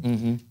Dazzle,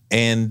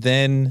 and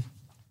then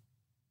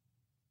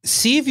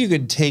see if you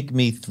could take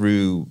me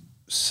through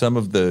some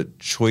of the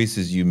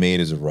choices you made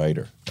as a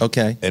writer.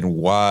 Okay. And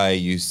why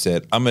you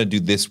said, I'm going to do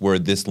this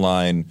word, this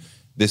line,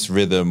 this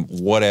rhythm,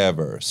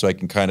 whatever, so I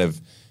can kind of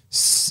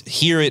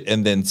hear it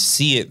and then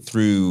see it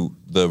through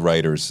the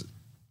writer's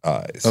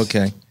eyes.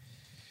 Okay.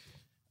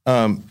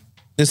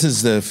 This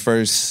is the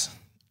first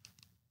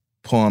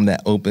poem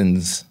that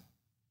opens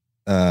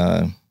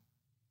the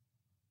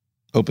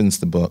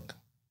book.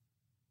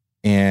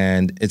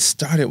 And it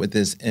started with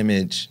this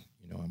image,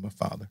 you know, I'm a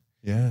father.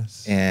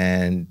 Yes.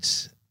 And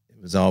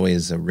it was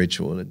always a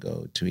ritual to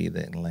go to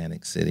either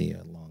Atlantic City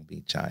or Long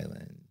Beach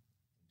Island,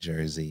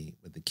 Jersey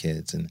with the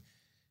kids. And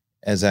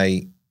as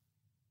I,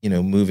 you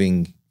know,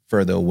 moving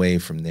further away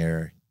from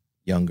their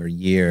younger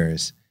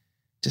years,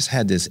 just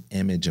had this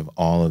image of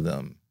all of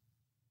them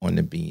on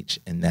the beach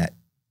and that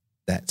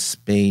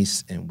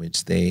space in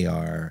which they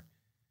are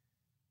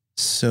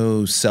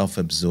so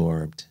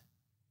self-absorbed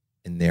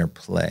in their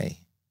play.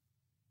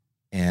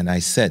 And I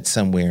said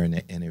somewhere in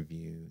the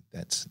interview,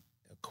 that's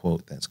a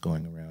quote that's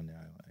going around now,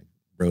 I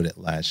wrote it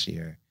last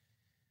year,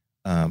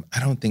 I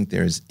don't think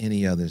there's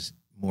any other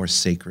more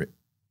sacred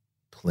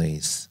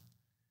place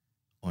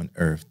on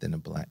earth than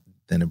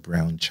a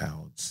brown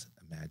child's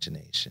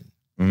imagination.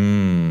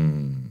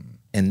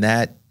 And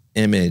that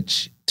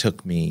image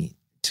took me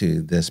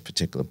to this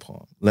particular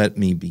poem. Let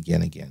me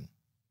begin again.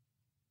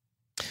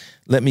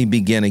 Let me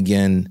begin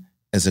again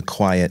as a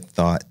quiet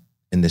thought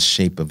in the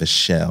shape of a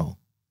shell,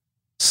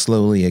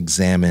 slowly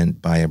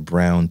examined by a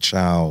brown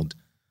child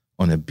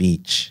on a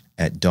beach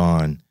at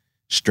dawn,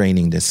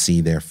 straining to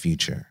see their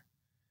future.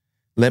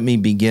 Let me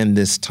begin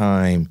this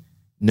time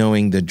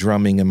knowing the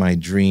drumming of my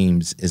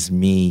dreams is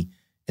me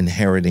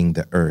inheriting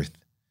the earth,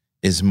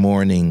 is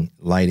morning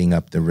lighting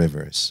up the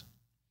rivers.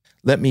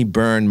 Let me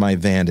burn my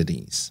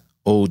vanities,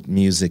 old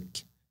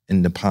music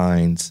in the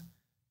pines,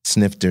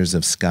 snifters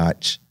of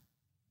scotch,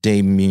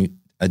 a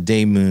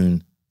day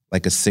moon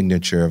like a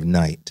signature of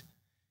night.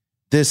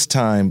 This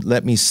time,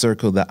 let me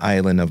circle the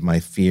island of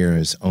my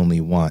fears only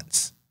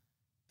once,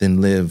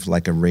 then live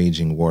like a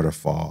raging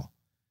waterfall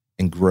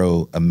and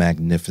grow a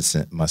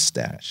magnificent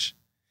mustache.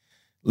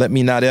 Let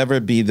me not ever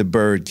be the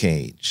bird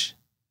cage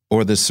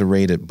or the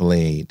serrated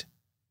blade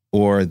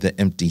or the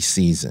empty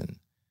season.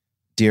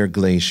 Dear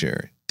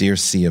glacier, dear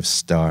sea of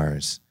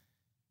stars,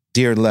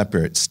 dear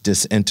leopards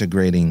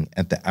disintegrating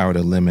at the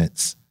outer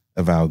limits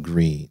of our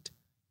greed.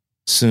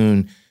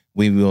 Soon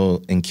we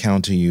will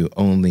encounter you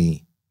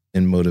only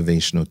in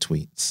motivational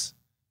tweets.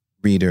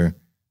 Reader,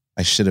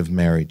 I should have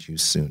married you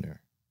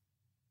sooner.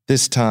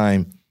 This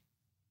time,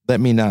 let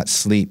me not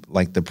sleep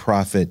like the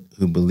prophet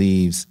who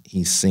believes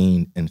he's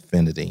seen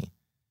infinity.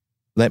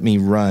 Let me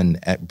run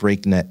at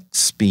breakneck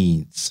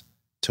speeds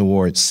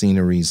towards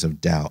sceneries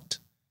of doubt.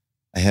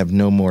 I have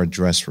no more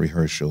dress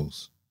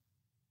rehearsals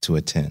to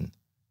attend.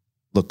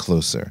 Look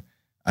closer.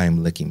 I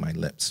am licking my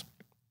lips.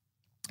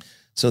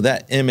 So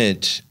that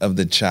image of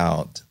the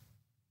child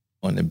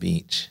on the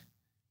beach,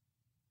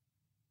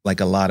 like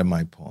a lot of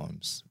my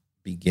poems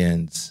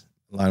begins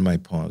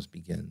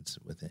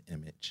with an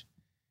image.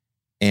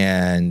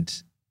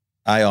 And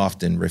I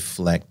often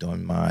reflect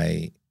on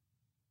my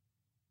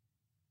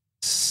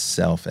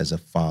self as a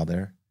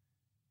father,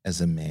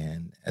 as a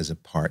man, as a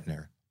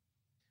partner.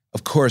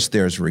 Of course,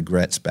 there's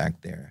regrets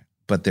back there,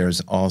 but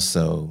there's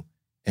also,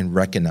 in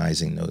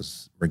recognizing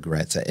those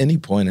regrets at any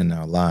point in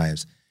our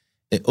lives,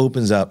 it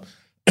opens up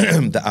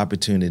the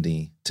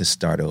opportunity to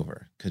start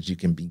over, because you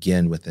can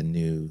begin with a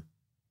new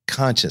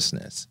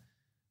consciousness,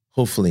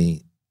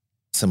 hopefully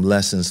some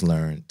lessons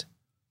learned,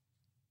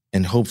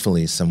 and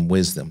hopefully some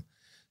wisdom.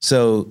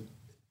 So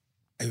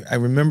I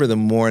remember the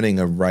morning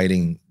of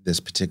writing this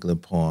particular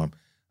poem.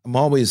 I'm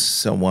always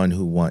someone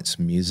who wants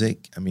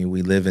music. I mean,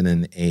 we live in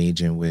an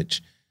age in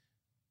which,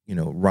 you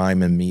know,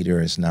 rhyme and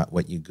meter is not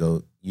what you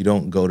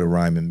don't go to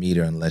rhyme and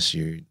meter unless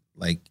you're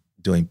like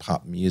doing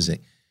pop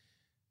music.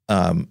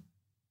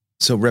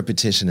 So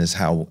repetition is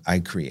how I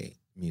create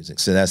music.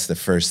 So that's the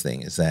first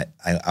thing, is that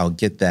I'll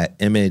get that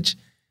image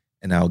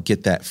and I'll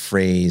get that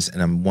phrase,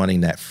 and I'm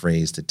wanting that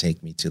phrase to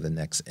take me to the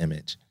next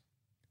image.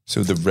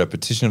 So the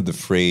repetition of the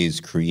phrase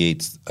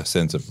creates a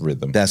sense of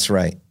rhythm. That's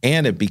right.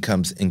 And it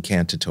becomes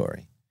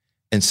incantatory.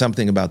 And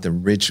something about the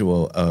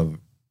ritual of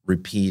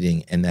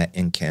repeating and that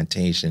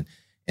incantation,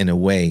 in a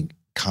way,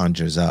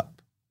 conjures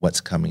up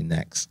what's coming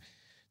next.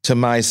 To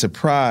my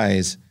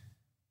surprise,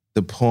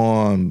 the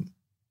poem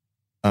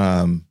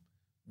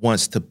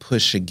wants to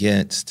push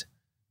against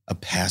a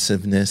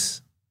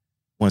passiveness,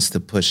 wants to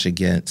push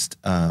against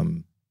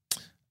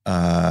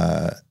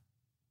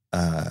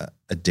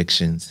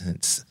addictions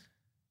and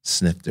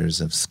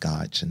snifters of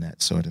scotch and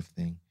that sort of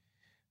thing.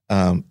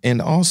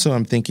 And also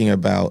I'm thinking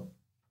about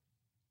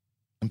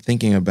I'm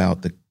thinking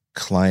about the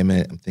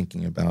climate. I'm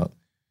thinking about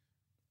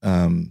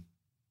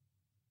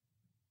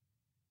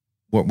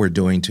what we're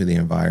doing to the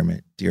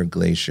environment. Dear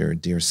glacier,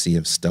 dear sea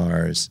of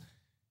stars,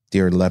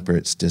 dear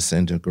leopards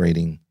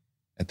disintegrating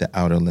at the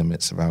outer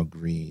limits of our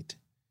greed.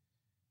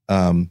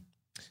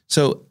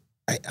 So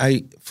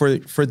I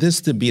for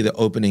this to be the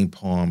opening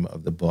poem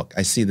of the book,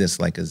 I see this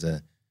like as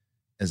a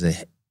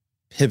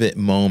pivot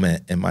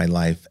moment in my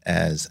life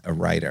as a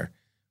writer.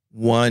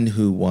 One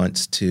who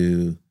wants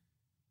to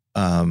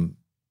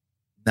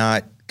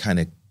not kind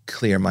of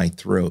clear my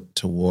throat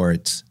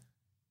towards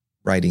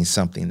writing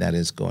something that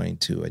is going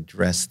to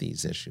address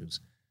these issues.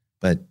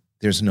 But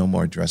there's no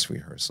more dress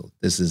rehearsal.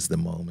 This is the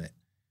moment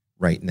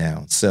right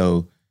now.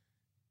 So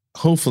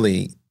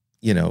hopefully,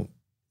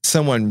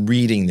 someone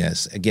reading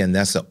this, again,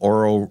 that's an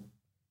oral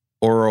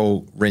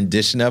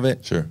rendition of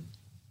it. Sure.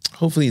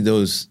 Hopefully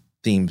those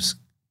themes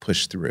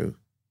push through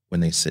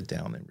when they sit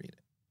down and read it.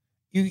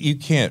 You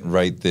can't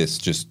write this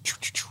just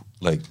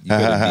like, you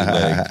gotta be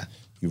like,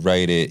 you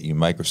write it, you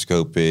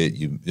microscope it,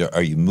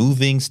 are you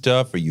moving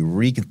stuff? Are you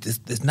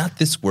there's not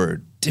this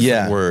word,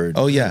 different word.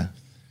 Oh yeah.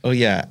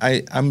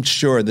 I'm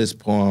sure this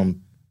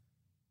poem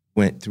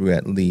went through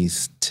at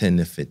least 10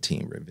 to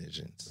 15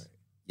 revisions. Right.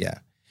 Yeah.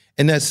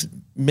 And that's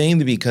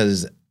mainly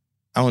because,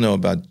 I don't know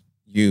about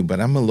you,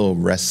 but I'm a little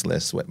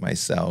restless with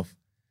myself.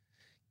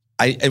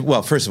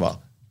 Well, first of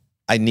all,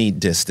 I need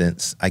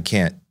distance. I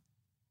can't,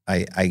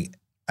 I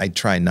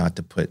try not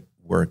to put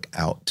work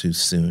out too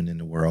soon in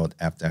the world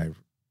after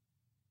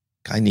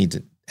I need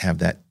to have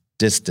that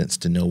distance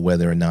to know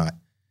whether or not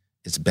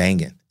it's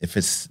banging. If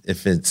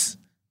it's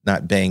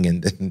not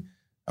banging, then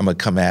I'm gonna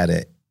come at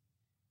it.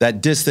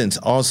 That distance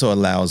also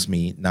allows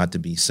me not to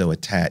be so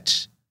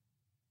attached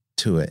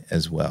to it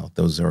as well,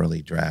 those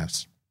early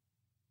drafts.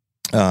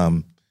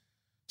 So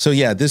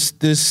yeah,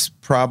 this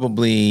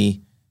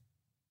probably,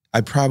 I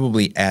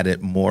probably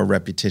added more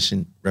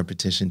repetition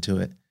to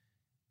it.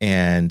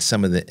 And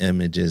some of the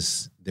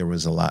images, there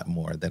was a lot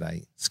more that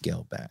I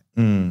scaled back.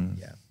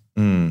 Yeah.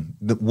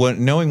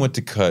 Knowing what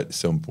to cut is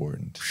so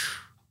important.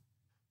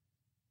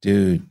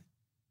 Dude,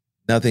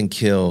 nothing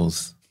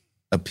kills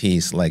a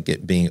piece like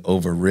it being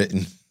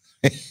overwritten.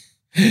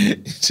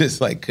 It's just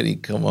like, could he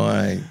come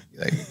on?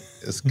 Like,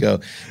 let's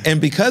go.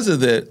 And because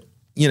of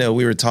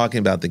we were talking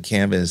about the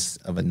canvas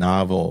of a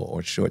novel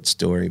or short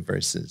story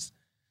versus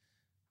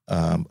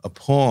a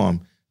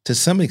poem. To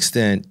some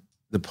extent,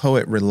 the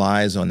poet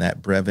relies on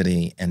that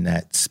brevity and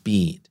that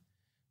speed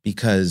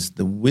because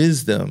the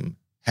wisdom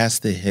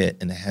has to hit,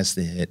 and it has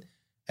to hit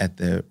at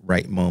the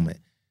right moment.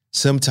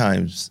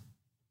 Sometimes,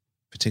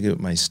 particularly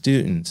with my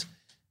students,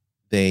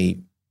 they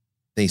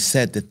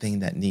said the thing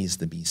that needs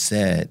to be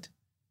said,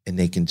 and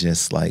they can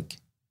just like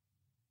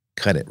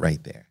cut it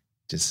right there,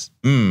 just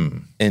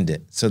end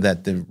it, so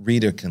that the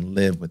reader can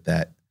live with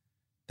that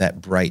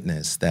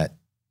brightness, that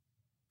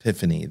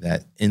epiphany,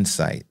 that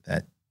insight,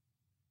 that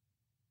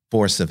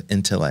force of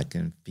intellect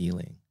and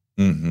feeling.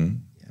 Mm-hmm.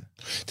 Yeah.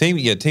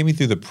 Take me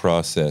through the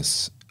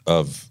process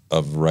of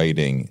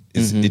writing.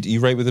 Do you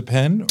write with a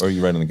pen or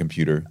you write on the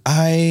computer?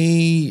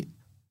 I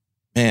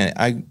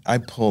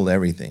pull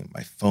everything.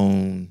 My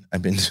phone.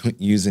 I've been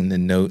using the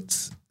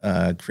notes,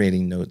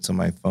 creating notes on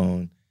my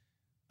phone.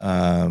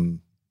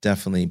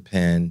 Definitely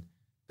pen.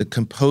 The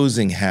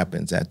composing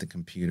happens at the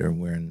computer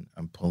when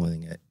I'm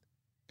pulling it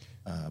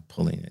Are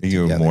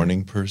you together. A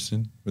morning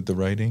person with the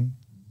writing?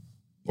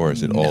 Or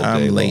is it all day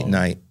I'm late long?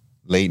 night.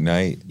 Late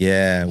night?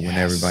 Yeah, when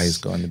everybody's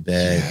gone to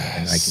bed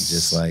and I can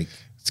just like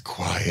it's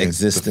quiet.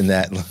 Exist in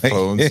that life.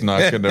 Phone's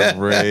not gonna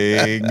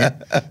ring.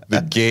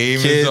 The game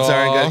Kids is off.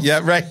 aren't gonna,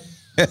 yeah, right.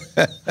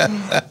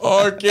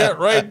 I can't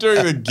write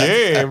during the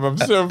game. I'm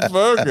so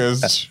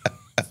focused.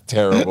 It's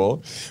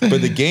terrible.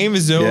 But the game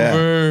is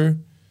over.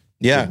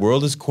 Yeah. The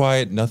world is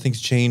quiet.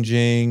 Nothing's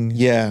changing.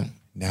 Yeah.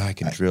 Now I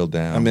can drill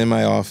down. I'm in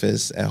my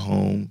office at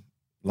home.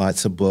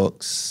 Lots of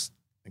books.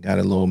 I got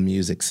a little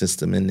music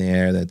system in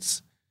there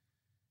that's...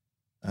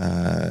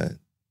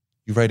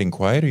 You write in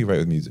quiet or you write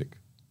with music?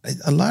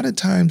 A lot of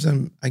times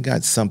I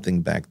got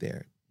something back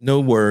there. No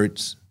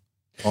words,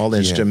 all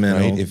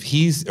instrumental. Right? If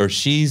he's or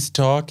she's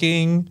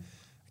talking,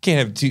 I can't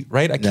have two,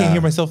 right? I can't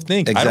hear myself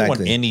think. Exactly. I don't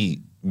want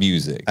any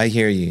music. I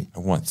hear you. I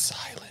want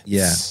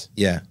silence.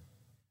 Yeah.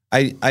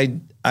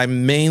 I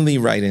mainly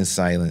write in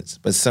silence,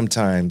 but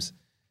sometimes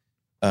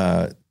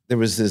there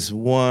was this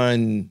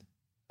one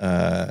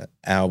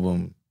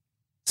album,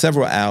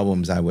 several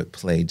albums I would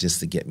play just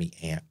to get me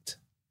amped.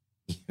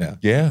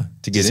 Yeah,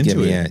 to get just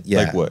into it. Amped. Yeah.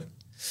 Like what?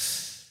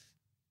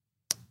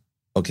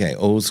 Okay,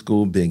 old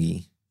school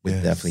Biggie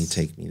would definitely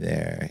take me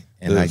there.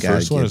 And I got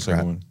first one or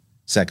second one?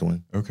 Second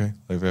one. Okay,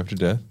 Life After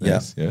Death.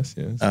 Yes, yes.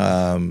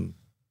 I'm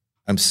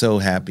so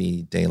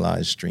happy De La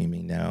is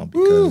streaming now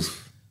because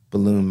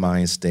Balloon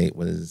Mind State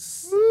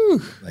was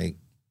like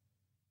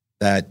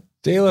that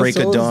Break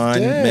of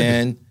Dawn,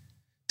 man.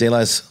 De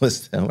La Soul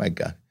is, oh my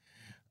God.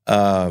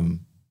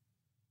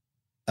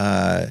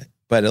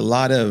 But a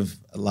lot of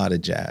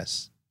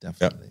jazz,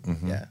 definitely. Yep.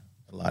 Mm-hmm. Yeah,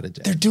 a lot of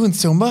jazz. They're doing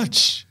so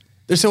much.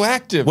 They're so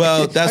active.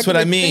 Well, that's what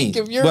I mean.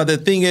 Well, the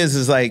thing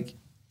is like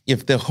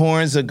if the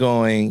horns are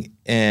going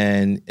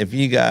and if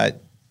you got,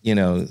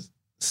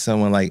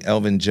 someone like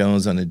Elvin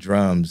Jones on the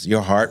drums,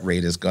 your heart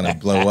rate is going to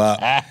blow up.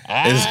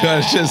 It's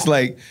going to just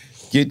like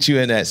get you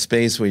in that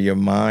space where your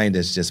mind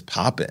is just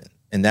popping.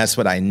 And that's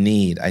what I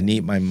need. I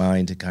need my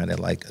mind to kind of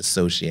like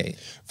associate.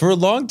 For a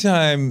long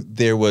time,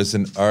 there was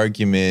an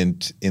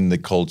argument in the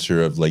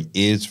culture of like,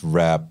 is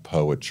rap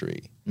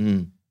poetry?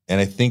 And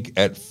I think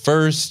at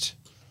first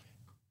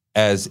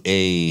I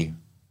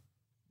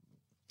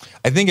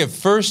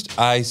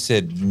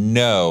said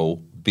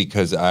no,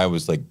 because I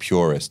was like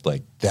purist,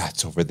 like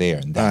that's over there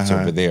and that's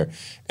over there.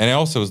 And I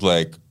also was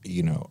like,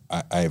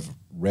 I've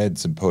read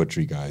some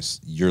poetry, guys.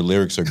 Your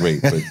lyrics are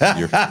great, but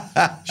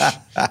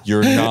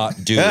you're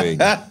not doing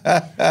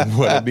what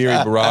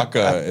Amiri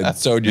Baraka and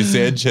Sonia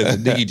Sanchez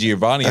and Nikki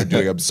Giovanni are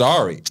doing. I'm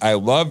sorry. I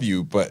love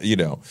you, but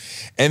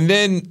And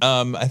then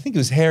I think it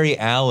was Harry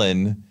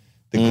Allen,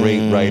 the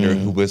great writer,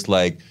 who was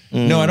like,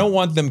 no, I don't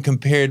want them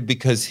compared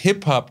because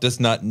hip hop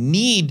does not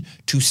need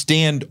to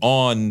stand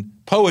on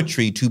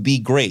poetry to be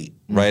great,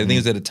 right? I think it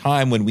was at a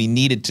time when we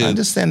needed to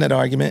understand that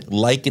argument,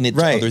 liken it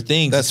to other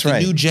things. That's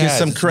right. New jazz, get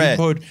some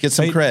cred. Get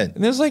some cred.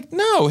 And it's like,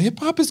 no, hip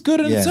hop is good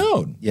on its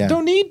own. Yeah.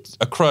 Don't need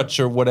a crutch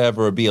or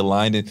whatever or be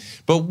aligned in.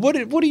 But what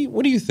do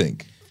you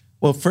think?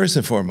 Well, first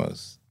and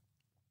foremost,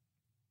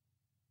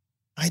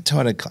 I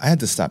had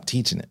to stop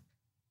teaching it.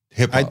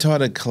 Hip hop. I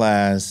taught a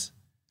class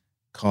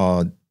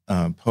called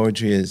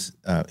Poetry is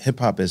Hip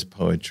Hop is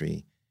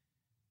Poetry.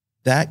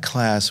 That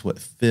class would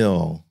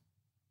fill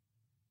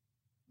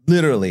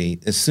literally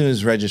as soon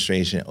as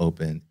registration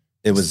opened,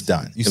 it was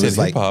done. You said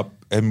hip hop,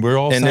 and we're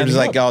all and signing it was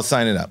like up. y'all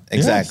signing up.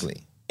 Exactly.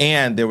 Yes.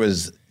 And there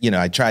was,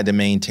 I tried to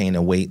maintain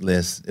a wait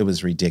list. It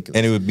was ridiculous.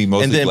 And it would be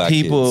mostly black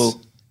people,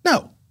 kids.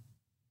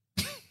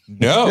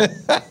 No.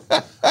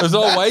 It was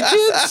all white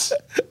kids?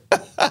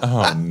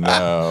 Oh,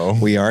 no.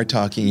 We are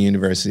talking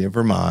University of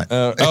Vermont.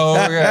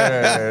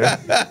 Right.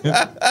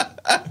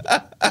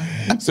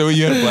 So when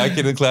you had a black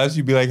kid in class,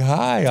 you'd be like,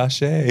 hi,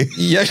 Ashe.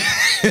 Yeah.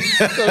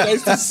 So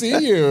nice to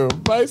see you.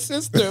 My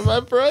sister, my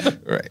brother.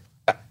 Right.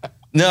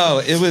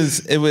 No, it was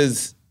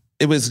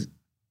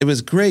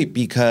great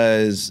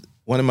because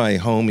one of my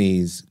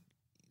homies,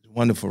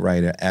 wonderful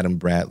writer, Adam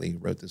Bradley,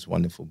 wrote this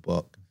wonderful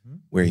book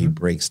where he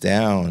breaks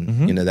down,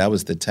 that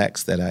was the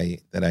text that I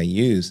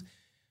used.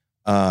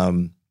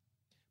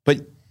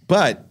 But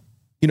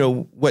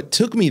what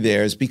took me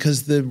there is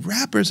because the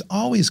rappers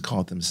always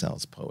called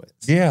themselves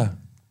poets. Yeah.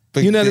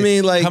 But you know what I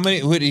mean? Like,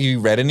 you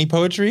read any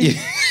poetry?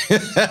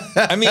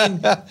 I mean,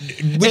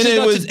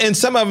 and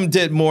some of them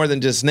did more than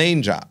just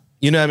name drop.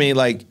 You know what I mean?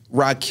 Like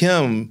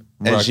Rakim,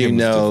 as you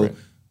know,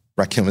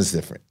 Rakim is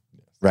different.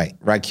 Right.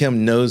 Rakim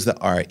knows the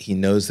art, he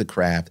knows the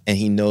craft, and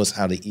he knows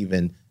how to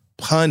even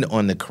pun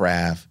on the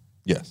craft.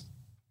 Yes.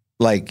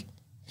 Like,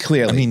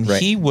 clearly. I mean, right?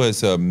 he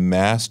was a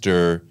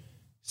master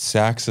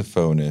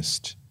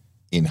saxophonist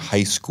in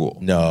high school.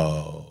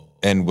 No.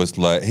 And was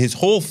like, his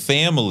whole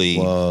family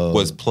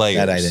was players.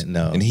 That I didn't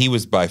know. And he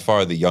was by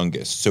far the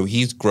youngest. So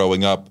he's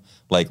growing up,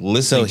 like,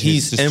 listening to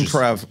his sisters.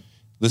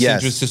 Listening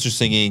to his sister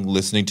singing,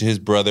 listening to his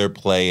brother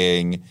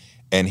playing.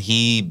 And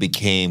he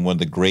became one of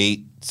the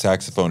great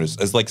saxophonists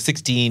as like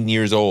 16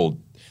 years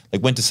old.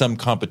 Like, went to some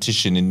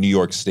competition in New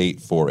York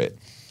State for it.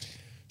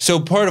 So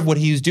part of what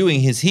he was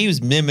doing is he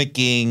was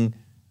mimicking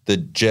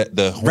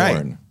the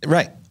horn.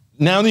 Right.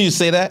 Now that you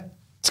say that,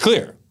 it's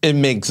clear. It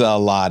makes a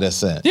lot of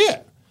sense.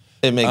 Yeah.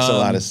 It makes a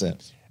lot of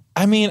sense.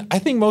 I mean, I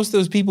think most of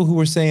those people who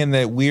were saying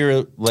that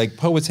we're like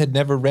poets had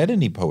never read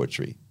any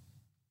poetry.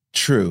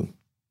 True.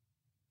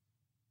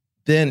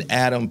 Then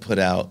Adam put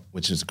out,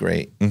 which is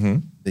great,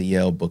 the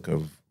Yale Book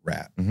of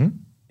Rap.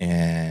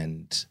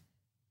 And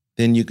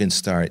then you can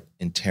start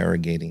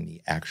interrogating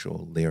the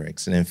actual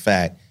lyrics. And in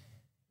fact,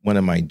 one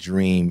of my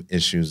dream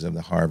issues of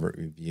the Harvard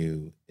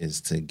Review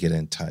is to get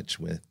in touch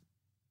with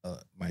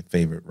my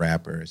favorite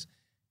rappers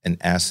and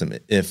ask them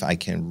if I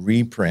can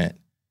reprint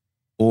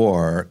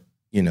or,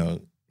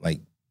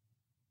 like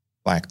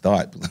Black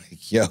Thought,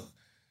 like, yo,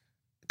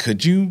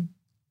 could you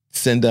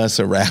send us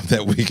a rap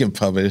that we can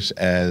publish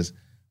as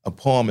a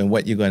poem? And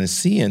what you're going to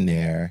see in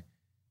there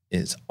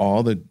is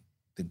all the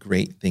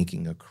great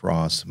thinking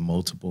across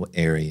multiple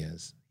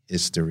areas,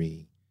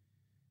 history,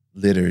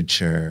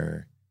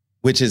 literature,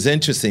 which is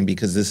interesting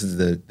because this is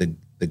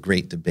the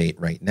great debate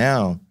right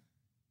now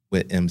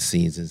with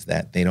MCs is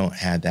that they don't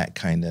have that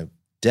kind of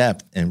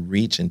depth and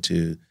reach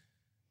into,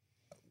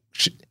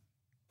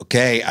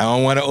 okay, I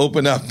don't want to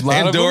open up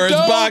Pandora's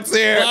box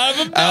here.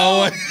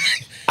 I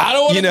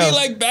don't want to be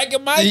like back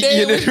in my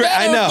day.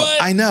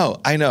 I know.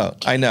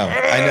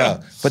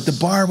 But the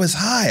bar was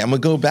high. I'm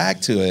going to go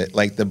back to it.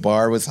 Like the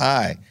bar was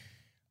high.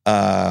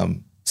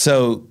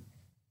 So,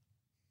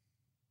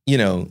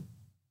 the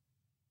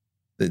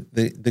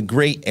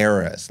great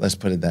eras, let's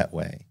put it that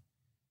way.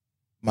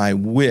 My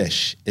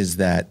wish is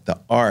that the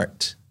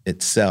art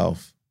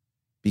itself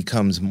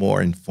becomes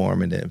more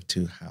informative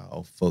to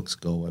how folks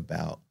go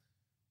about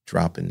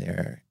dropping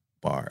their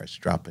bars,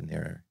 dropping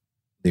their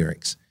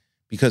lyrics.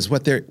 Because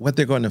what they're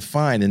going to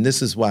find, and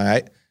this is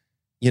why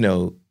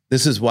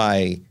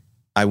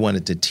I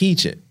wanted to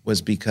teach it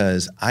was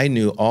because I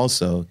knew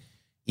also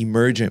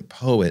emergent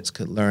poets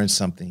could learn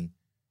something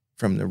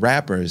from the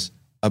rappers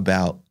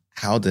about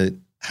how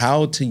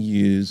to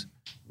use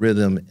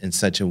rhythm in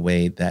such a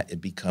way that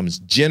it becomes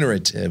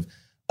generative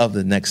of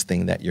the next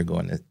thing that you're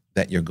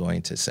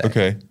going to say.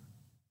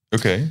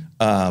 Okay.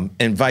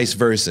 And vice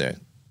versa.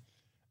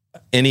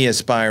 Any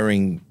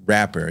aspiring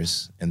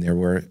rappers, and there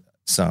were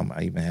some,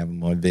 I even have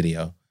them on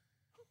video,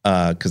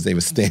 because they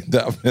would stand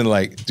up and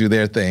like do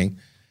their thing,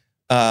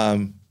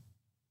 could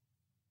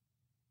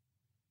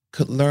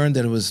learn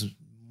that it was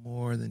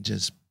more than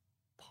just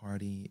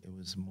party. It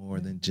was more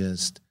than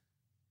just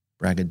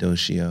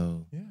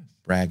braggadocio,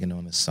 bragging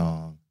on a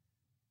song.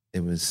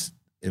 It was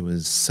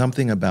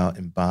something about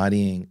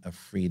embodying a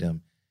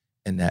freedom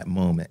in that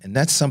moment. And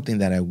that's something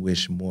that I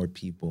wish more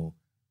people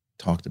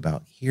talked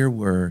about. Here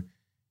were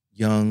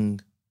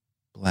young,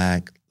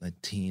 Black,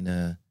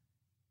 Latina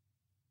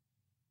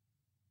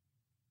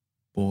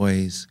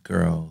boys,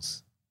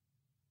 girls,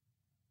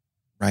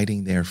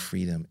 writing their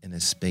freedom in a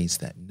space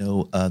that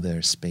no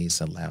other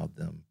space allowed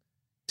them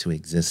to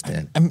exist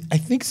in. I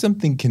think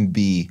something can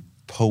be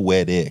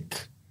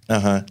poetic.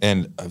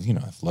 And,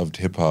 I've loved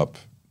hip hop.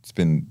 It's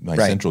been my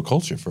central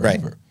culture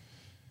forever. Right.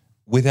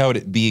 Without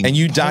it being... And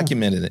you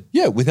documented it.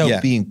 Yeah,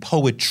 without being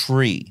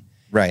poetry.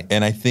 Right.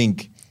 And I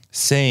think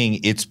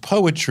saying it's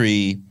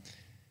poetry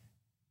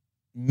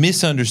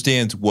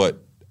misunderstands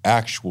what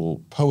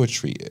actual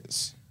poetry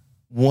is.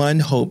 One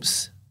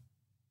hopes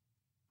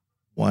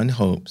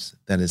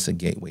that it's a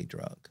gateway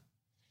drug.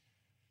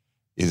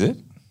 Is it?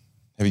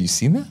 Have you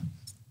seen that?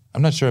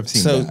 I'm not sure I've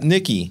seen that. So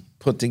Nikki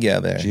put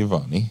together...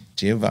 Giovanni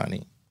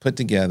put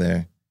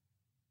together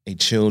a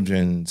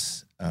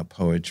children's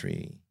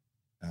poetry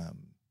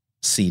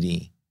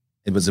CD.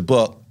 It was a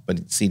book, but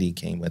the CD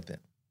came with it.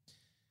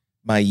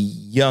 My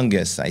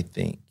youngest, I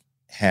think,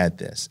 had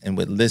this and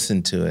would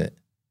listen to it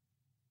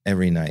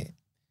every night.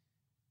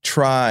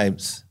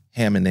 Tribe's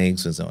Ham and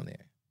Eggs was on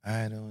there.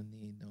 I don't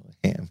need no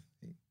ham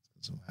and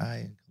eggs. I'm high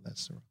in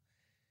cholesterol.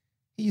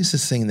 He used to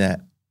sing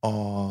that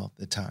all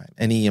the time.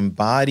 And he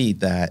embodied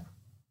that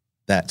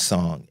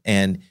song.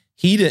 And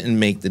he didn't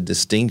make the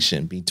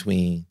distinction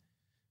between,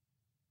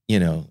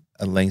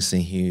 a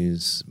Langston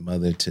Hughes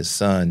mother to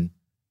son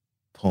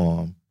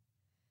poem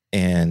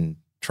and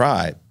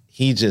Tribe.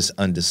 He just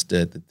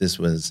understood that this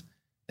was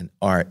an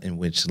art in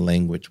which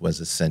language was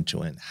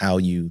essential, and how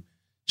you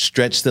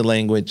stretched the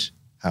language,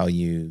 how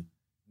you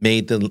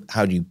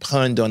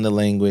punned on the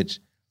language,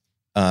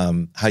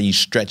 how you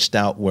stretched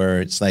out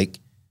words. Like,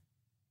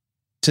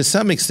 to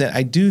some extent,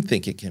 I do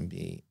think it can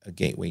be a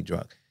gateway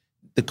drug.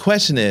 The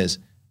question is,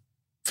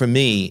 for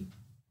me,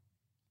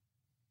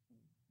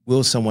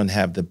 will someone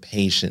have the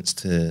patience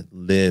to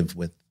live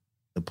with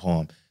the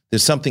poem?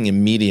 There's something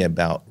immediate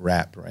about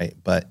rap, right?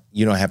 But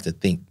you don't have to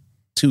think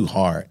too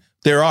hard.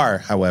 There are,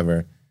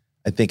 however,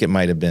 I think it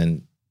might have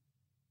been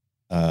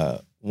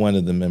one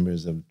of the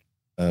members of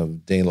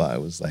De La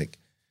was like,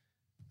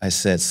 I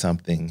said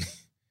something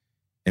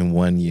in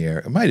 1 year.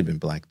 It might have been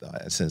Black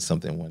Thought. I said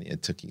something 1 year.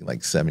 It took you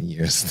like 7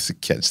 years to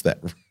catch that.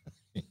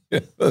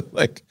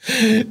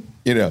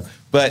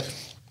 But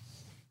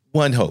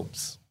one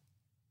hopes.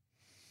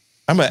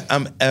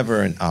 I'm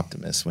ever an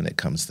optimist when it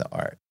comes to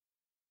art.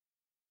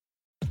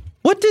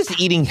 What does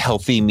eating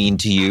healthy mean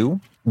to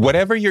you?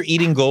 Whatever your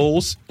eating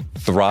goals,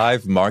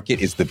 Thrive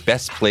Market is the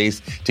best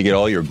place to get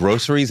all your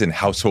groceries and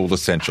household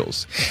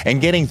essentials.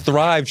 And getting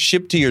Thrive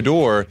shipped to your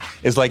door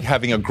is like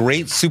having a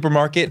great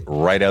supermarket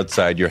right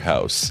outside your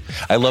house.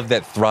 I love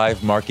that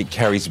Thrive Market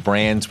carries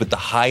brands with the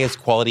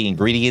highest quality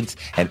ingredients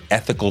and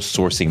ethical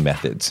sourcing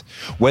methods.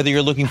 Whether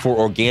you're looking for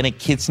organic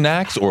kid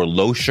snacks or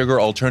low sugar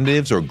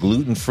alternatives or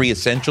gluten-free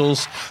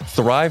essentials,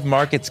 Thrive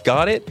Market's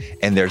got it,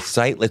 and their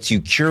site lets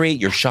you curate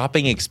your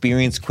shopping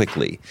experience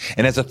quickly.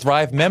 And as a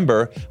Thrive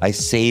member, I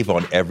save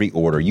on every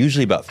order,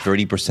 usually about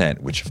 30%,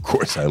 which of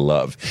course I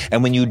love.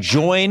 And when you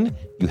join,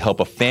 you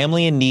help a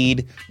family in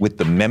need with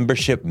the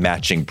membership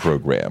matching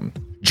program.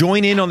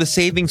 Join in on the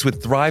savings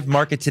with Thrive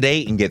Market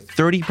today and get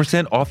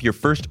 30% off your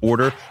first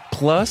order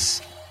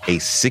plus a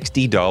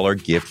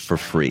 $60 gift for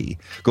free.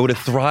 Go to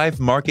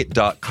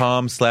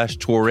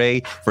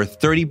thrivemarket.com/Toure for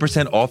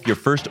 30% off your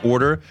first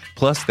order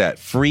plus that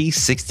free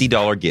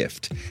 $60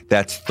 gift.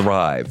 That's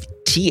Thrive,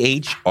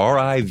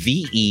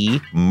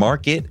 THRIVE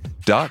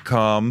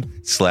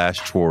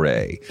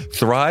market.com/Toure.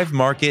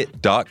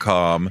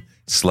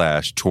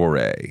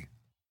 thrivemarket.com/Toure.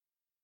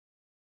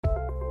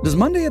 Does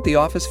Monday at the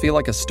office feel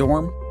like a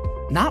storm?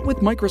 Not with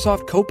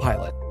Microsoft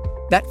Copilot.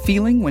 That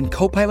feeling when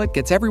Copilot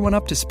gets everyone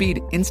up to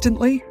speed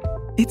instantly?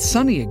 It's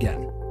sunny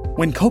again.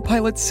 When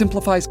Copilot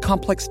simplifies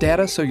complex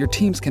data so your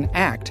teams can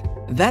act,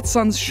 that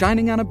sun's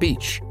shining on a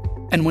beach.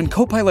 And when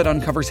Copilot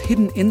uncovers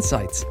hidden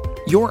insights,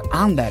 you're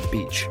on that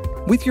beach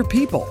with your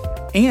people,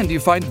 and you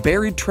find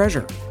buried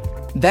treasure.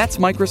 That's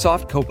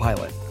Microsoft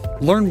Copilot.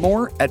 Learn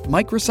more at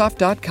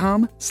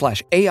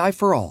Microsoft.com/AI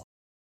for all.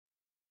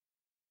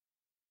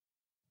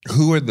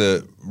 Who are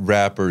the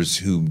rappers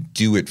who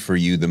do it for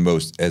you the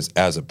most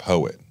as a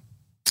poet?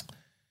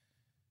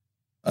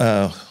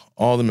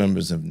 all the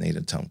members of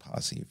Native Tongue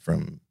Posse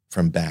from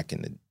back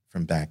in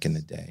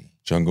the day.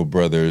 Jungle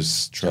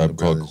Brothers, Tribe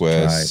Called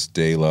Quest,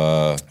 De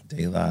La,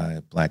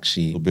 Black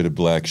Sheep, a little bit of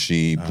Black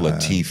Sheep,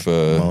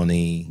 Latifah,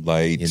 Moni,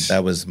 Light. Yeah,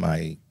 that was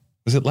my.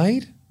 Was it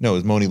Light? No, it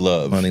was Moni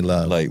Love. Moni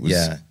Love. Light was.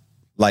 Yeah,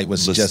 Light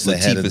was just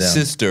ahead of them. Latifah's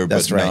sister,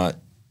 that's but right. not.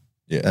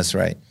 Yeah, that's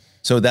right.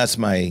 So that's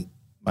my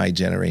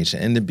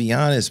generation. And to be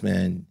honest,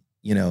 man,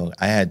 you know,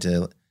 I had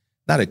to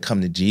not a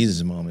come to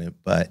Jesus moment,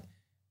 but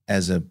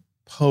as a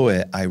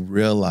poet, I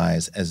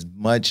realized as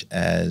much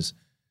as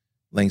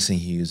Langston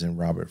Hughes and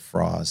Robert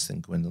Frost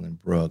and Gwendolyn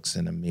Brooks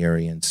and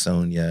Amiri and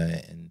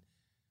Sonia and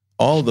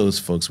all those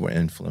folks were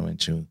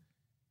influential.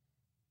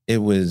 It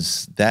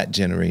was that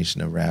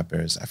generation of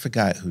rappers, I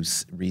forgot who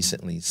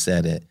recently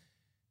said it,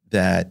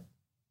 that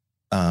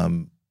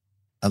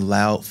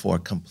allowed for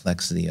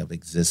complexity of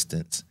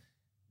existence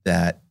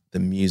that the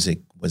music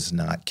was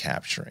not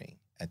capturing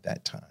at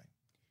that time.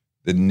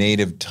 The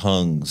native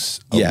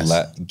tongues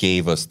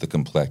gave us the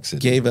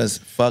complexity. Gave us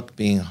fuck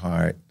being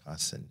hard,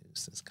 pasa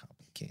news is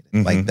complicated.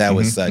 Like that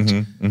was such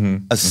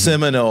a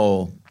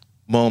seminal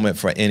moment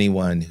for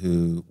anyone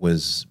who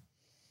was.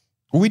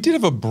 We did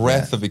have a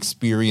breadth of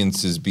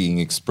experiences being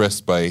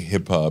expressed by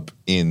hip hop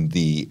in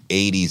the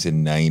 80s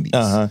and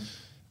 90s.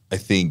 I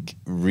think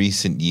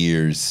recent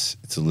years,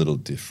 it's a little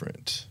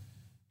different.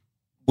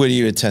 What do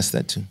you attest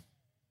that to?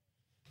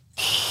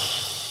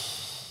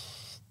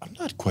 I'm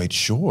not quite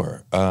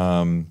sure.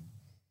 I'm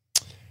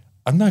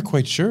not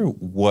quite sure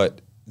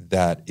what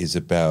that is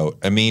about.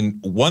 I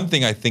mean, one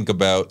thing I think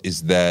about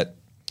is that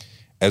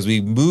as we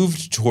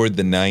moved toward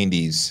the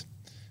 90s,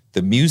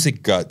 the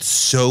music got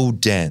so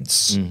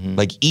dense.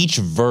 Like each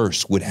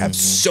verse would have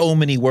so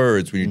many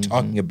words when you're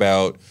talking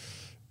about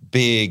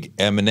Big,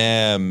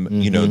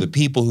 Eminem, you know, the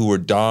people who were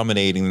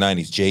dominating the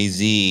 90s,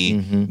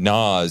 Jay-Z,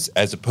 Nas,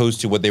 as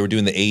opposed to what they were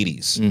doing in the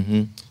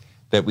 80s.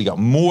 That we got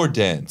more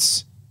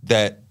dense,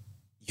 that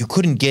you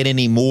couldn't get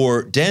any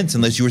more dense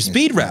unless you were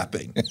speed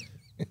rapping.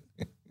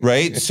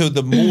 Right? So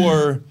the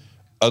more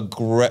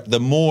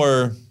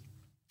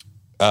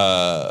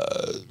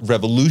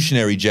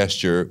revolutionary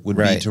gesture would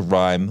be to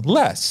rhyme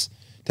less,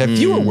 to have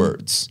fewer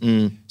words.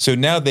 So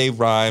now they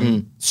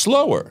rhyme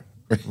slower,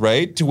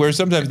 right? To where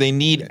sometimes they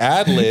need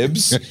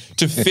ad-libs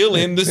to fill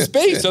in the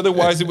space.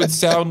 Otherwise it would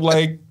sound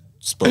like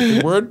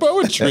spoken word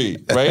poetry,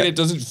 right? It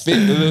doesn't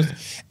fit.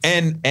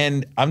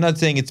 And I'm not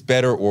saying it's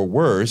better or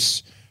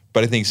worse,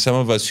 but I think some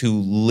of us who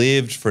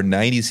lived for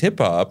 90s hip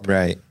hop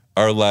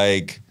are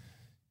like,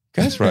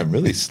 guys rhyme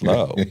really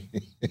slow.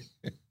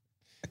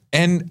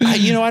 And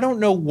I don't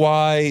know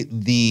why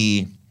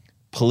the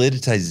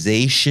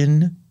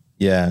politicization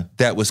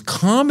that was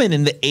common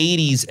in the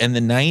 80s and the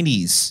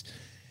 90s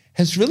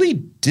has really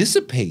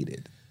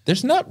dissipated.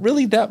 There's not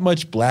really that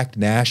much Black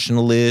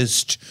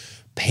nationalist,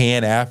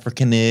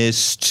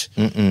 Pan-Africanist,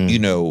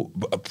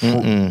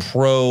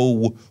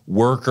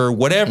 pro-worker,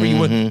 whatever you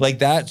want. Like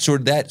that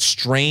sort of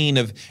strain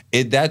of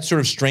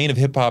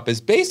hip hop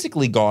has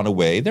basically gone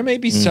away. There may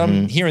be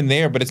some here and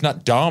there, but it's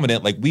not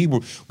dominant. Like we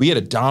had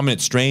a dominant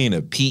strain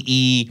of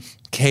PE,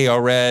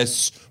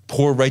 KRS,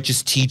 Poor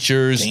Righteous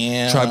Teachers.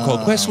 Tribe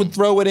Called Quest would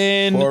throw it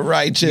in. Poor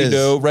Righteous.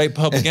 Right?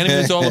 Public Enemy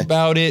was all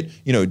about it.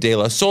 De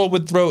La Soul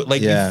would throw it.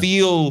 Like you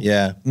feel,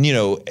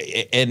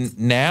 and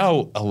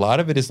now a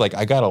lot of it is like,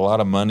 I got a lot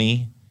of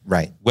money.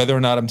 Right. Whether or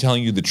not I'm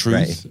telling you the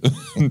truth.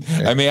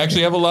 I may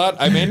actually have a lot,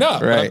 I may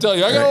not. But I'm telling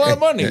you, I got a lot of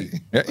money.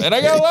 And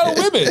I got a lot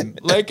of women.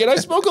 Like, and I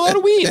smoke a lot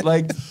of weed.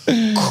 Like,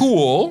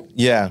 cool.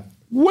 Yeah.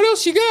 What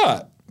else you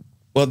got?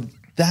 Well,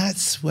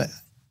 that's what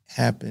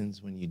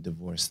happens when you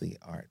divorce the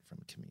art from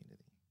community.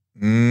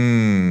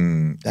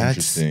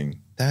 Interesting.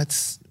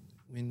 That's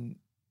when.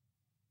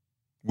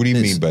 What do you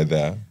mean by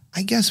that?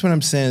 I guess what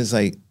I'm saying is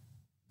like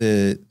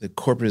the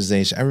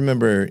corporatization. I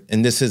remember,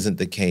 and this isn't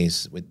the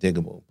case with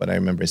Diggable, but I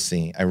remember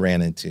I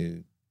ran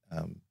into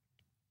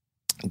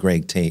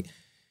Greg Tate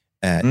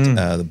at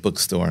the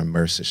bookstore on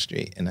Mercer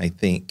Street, and I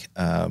think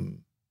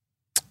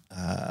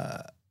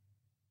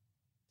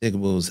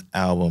Diggable's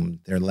album,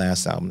 their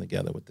last album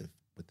together with the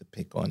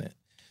pick on it,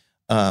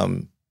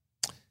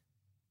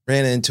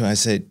 ran into. I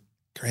said,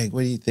 Greg,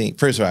 what do you think?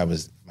 First of all, I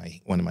was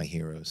one of my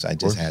heroes. I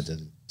just had to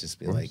just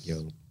be like,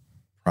 yo,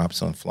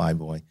 props on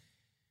Flyboy.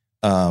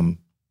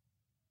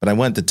 But I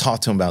wanted to talk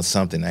to him about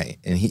something. I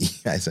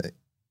said,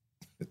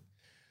 what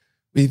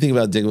do you think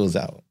about Diggable's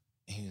album?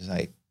 He was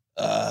like,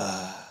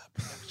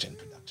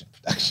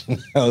 production.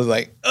 I was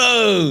like,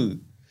 oh.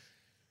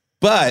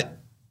 But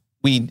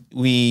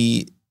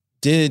we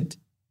did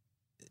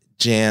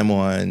jam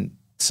on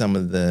some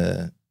of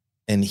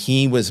and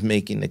he was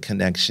making the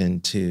connection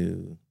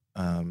to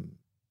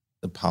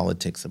the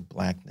politics of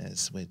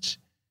Blackness, which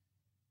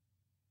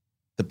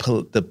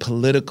the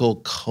political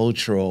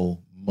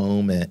cultural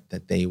moment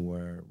that they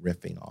were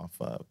riffing off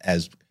of,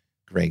 as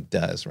Greg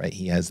does, right?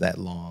 He has that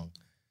long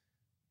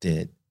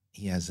view,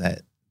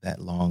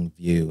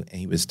 and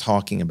he was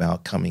talking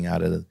about coming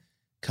out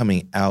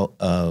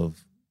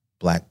of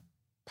Black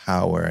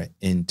power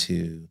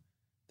into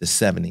the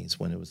 70s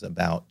when it was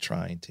about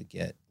trying to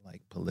get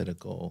like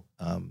political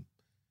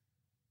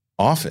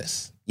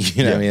office.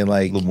 You know what I mean?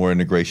 Like a little more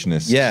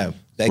integrationist. Yeah, work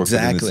within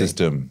exactly. the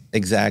system.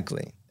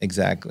 Exactly.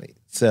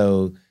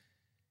 So,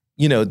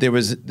 you know, there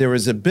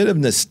was a bit of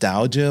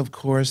nostalgia, of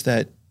course,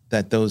 that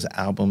those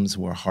albums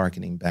were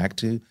hearkening back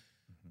to,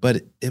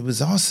 but it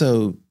was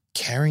also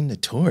carrying the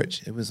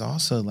torch. It was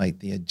also like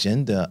the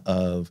agenda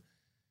of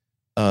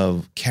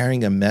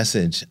carrying a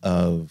message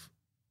of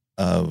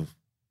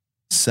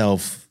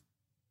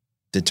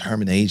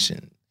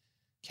self-determination,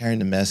 carrying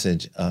the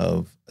message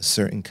of a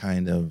certain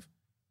kind of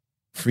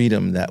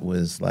freedom that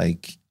was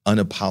like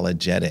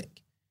unapologetic.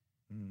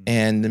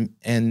 And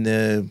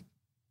the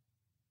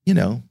you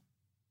know,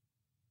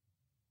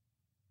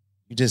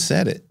 you just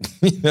said it.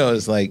 You know,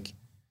 it's like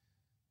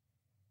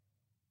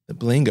the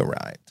bling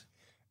arrived.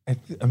 I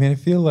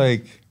feel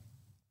like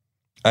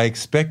I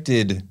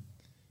expected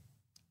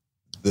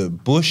the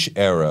Bush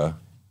era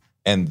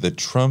and the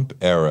Trump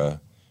era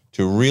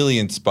to really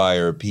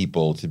inspire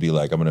people to be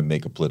like, I'm going to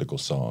make a political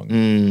song.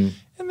 And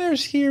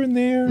there's here and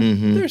there,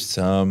 there's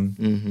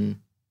some.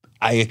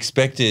 I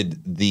expected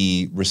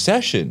the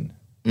recession,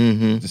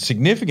 the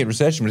significant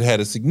recession, which had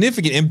a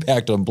significant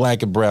impact on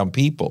Black and brown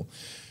people,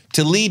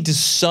 to lead to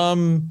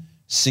some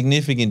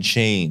significant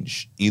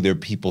change. Either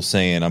people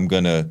saying, I'm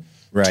going to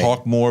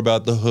talk more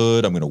about the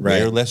hood, I'm going to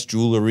wear less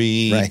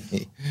jewelry,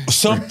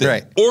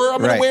 something, or I'm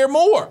going to wear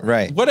more,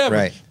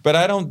 whatever. But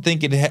I don't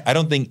think I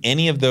don't think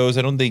any of those.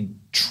 I don't think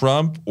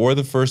Trump or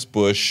the first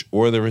Bush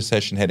or the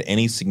recession had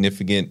any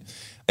significant.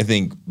 I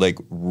think like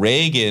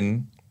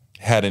Reagan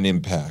had an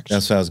impact.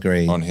 That sounds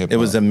great. On hip hop. It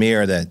was a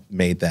mirror that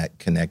made that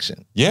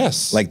connection.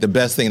 Yes. Like the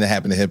best thing that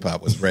happened to hip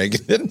hop was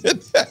Reagan.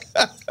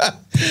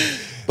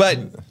 but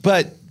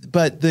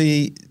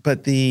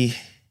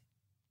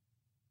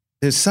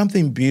there's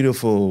something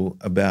beautiful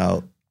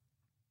about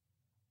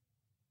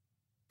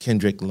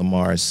Kendrick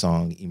Lamar's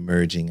song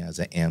emerging as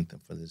an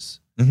anthem for this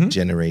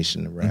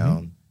generation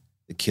around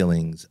the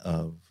killings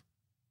of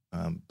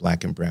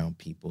Black and brown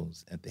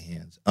peoples at the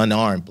hands,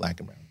 unarmed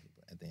Black and brown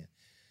people at the hand.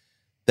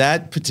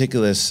 That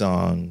particular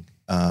song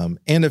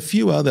and a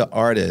few other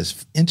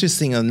artists,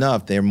 interesting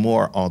enough, they're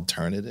more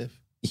alternative,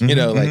 you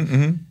know, like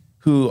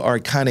who are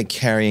kind of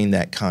carrying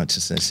that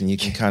consciousness, and you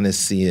can kind of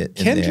see it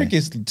in Kendrick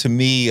is, to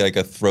me, like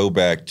a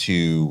throwback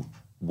to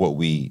what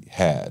we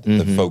had,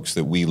 the folks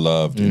that we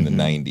loved in the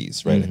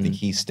 90s, right? I think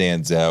he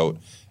stands out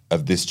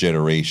of this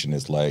generation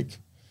as like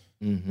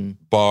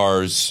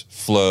bars,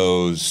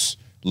 flows,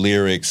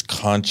 lyrics,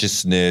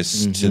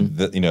 consciousness, to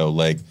the, you know,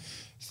 like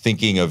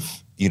thinking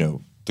of, you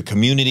know, the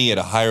community at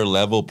a higher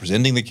level,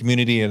 presenting the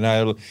community at a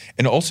higher level.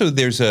 And also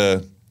there's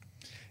a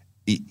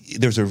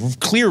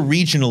clear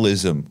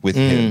regionalism with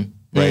him,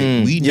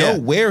 right? We know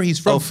where he's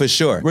from. Oh, for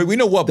sure. Right? We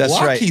know what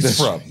block he's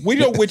from. We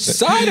know which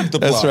side of the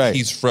block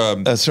he's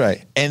from. That's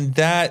right. And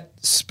that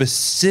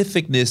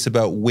specificness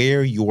about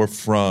where you're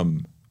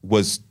from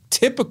was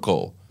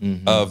typical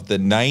of the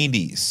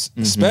 90s,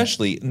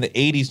 especially in the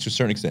 80s to a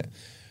certain extent.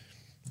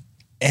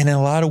 And in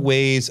a lot of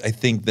ways, I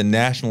think the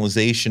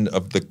nationalization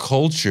of the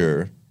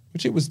culture,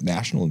 which it was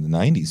national in the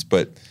 90s,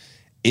 but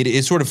it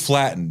is sort of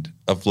flattened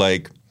of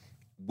like,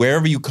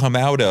 wherever you come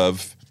out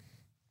of,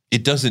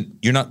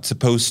 you're not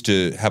supposed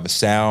to have a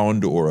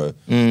sound or a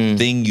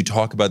thing you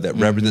talk about that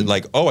represents,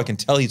 like, oh, I can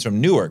tell he's from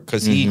Newark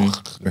because he,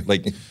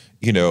 like,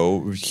 you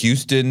know,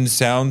 Houston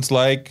sounds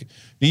like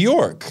New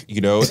York.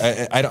 You know,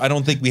 I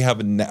don't think we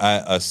have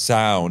a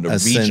sound, a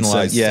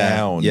regionalized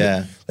sound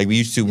like we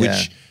used to,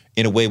 which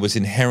in a way was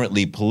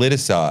inherently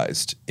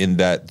politicized in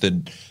that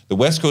the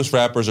West Coast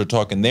rappers are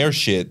talking their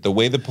shit. The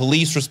way the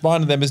police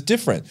respond to them is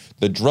different.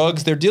 The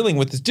drugs they're dealing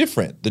with is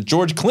different. The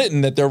George Clinton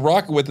that they're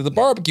rocking with at the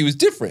barbecue is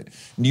different.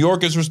 New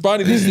Yorkers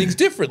responding to these things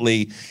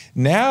differently.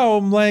 Now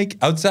I'm like,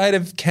 outside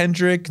of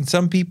Kendrick and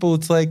some people,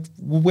 it's like,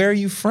 well, where are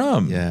you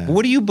from? Yeah.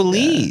 What do you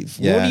believe?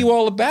 Yeah. What are you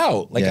all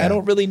about? Like, I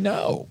don't really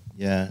know.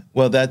 Yeah.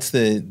 Well, that's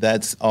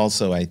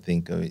also, I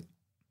think,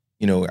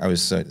 you know, I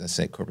said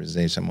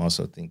corporatization. I'm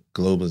also think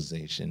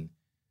globalization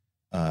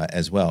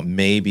as well.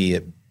 Maybe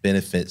it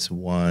benefits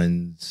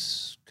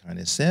one's kind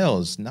of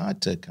sales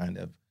not to kind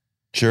of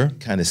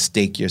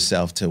stake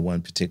yourself to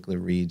one particular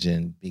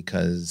region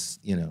because,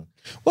 you know.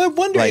 Well, I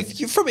wonder like, if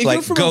you're from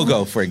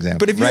Go-Go, for example.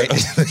 But if right?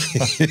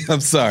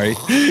 I'm sorry. You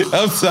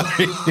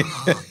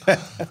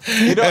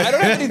know, I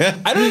don't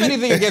have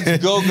anything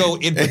against Go-Go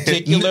in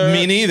particular.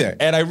 Me neither.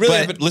 And I really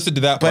haven't listened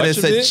to that much of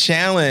it. But it's a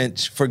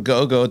challenge for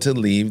Go-Go to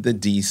leave the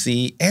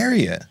DC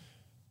area.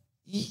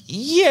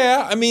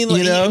 Yeah, I mean, like,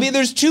 you know? I mean,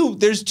 there's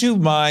two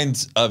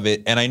minds of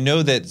it, and I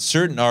know that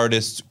certain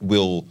artists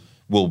will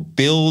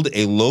build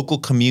a local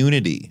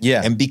community,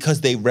 and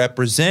because they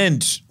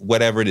represent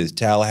whatever it is,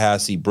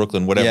 Tallahassee,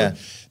 Brooklyn, whatever,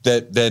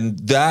 then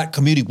that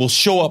community will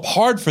show up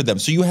hard for them.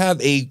 So you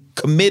have a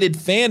committed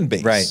fan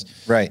base,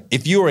 right.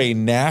 If you're a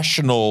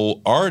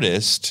national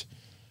artist,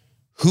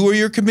 who are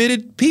your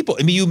committed people?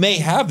 I mean, you may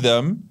have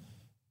them,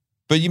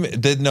 but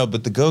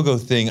but the Go-Go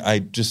thing,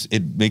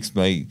 it makes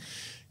my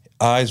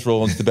eyes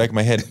roll into the back of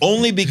my head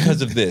only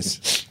because of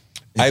this.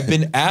 I've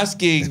been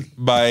asking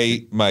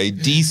my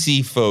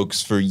DC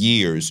folks for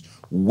years,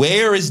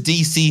 where is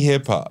DC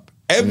hip hop?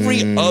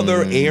 Every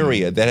other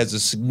area that has a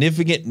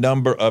significant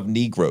number of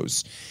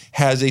Negroes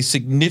has a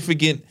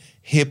significant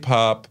hip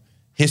hop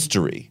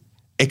history,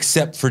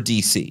 except for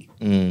DC.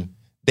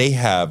 They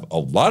have a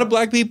lot of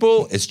black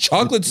people. It's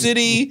Chocolate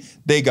City.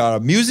 They got a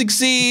music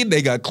scene.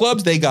 They got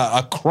clubs. They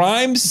got a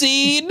crime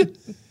scene.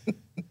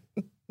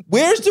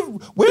 Where's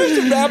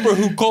the rapper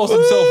who calls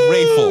himself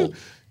Rayful?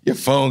 Your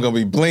phone gonna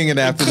be blinging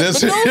after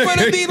this. No, but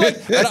I mean,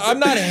 like, and I'm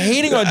not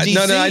hating on DC.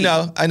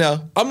 No, I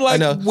know. I'm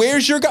like,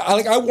 where's your guy?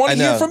 Like, I want to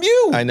hear from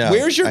you. I know.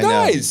 Where's your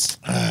guys?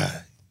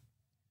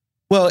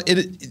 Well,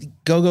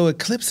 it Go-Go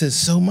eclipses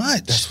so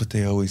much. That's what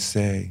they always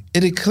say.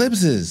 It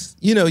eclipses.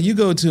 You know, you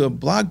go to a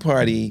block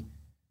party,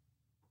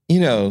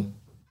 you know,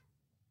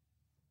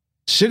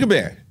 Sugar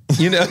Bear.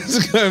 You know,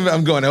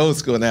 I'm going old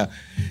school now.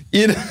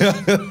 You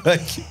know,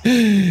 like,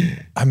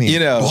 I mean, you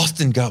know,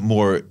 Boston got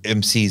more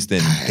MCs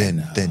than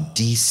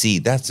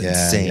DC. That's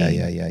insane.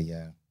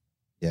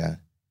 Yeah.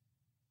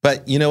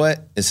 But you know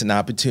what? It's an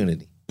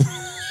opportunity.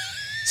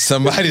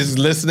 Somebody's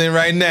listening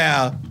right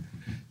now.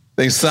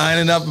 They're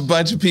signing up a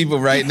bunch of people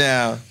right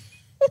now.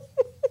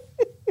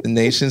 The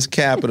nation's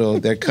capital.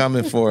 They're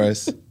coming for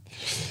us.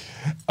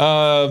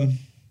 I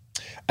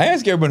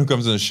ask everyone who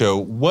comes on the show,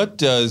 what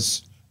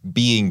does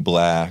being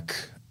black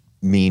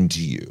mean to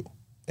you?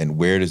 And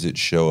where does it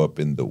show up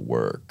in the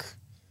work?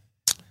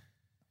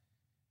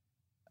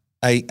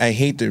 I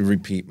hate to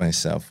repeat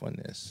myself on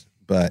this,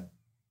 but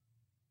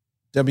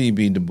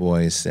W.B. Du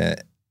Bois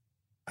said,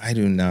 I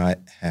don't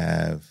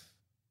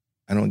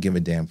give a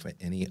damn for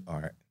any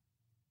art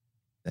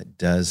that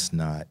does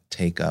not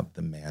take up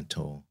the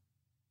mantle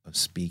of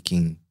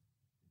speaking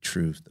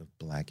truth of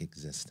black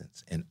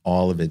existence and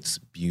all of its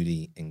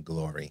beauty and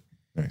glory.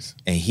 Nice.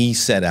 And he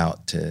set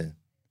out to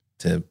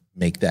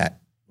make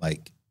that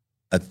like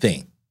a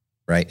thing,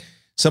 right?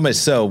 So much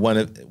so, one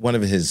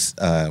of his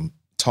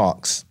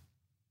talks,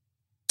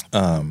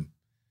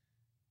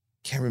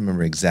 can't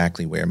remember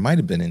exactly where. It might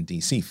have been in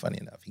DC, funny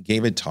enough. He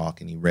gave a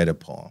talk and he read a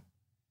poem.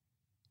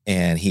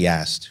 And he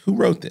asked, who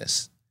wrote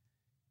this?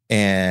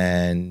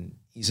 And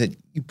he said,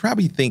 you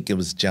probably think it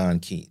was John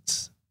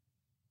Keats.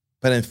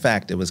 But in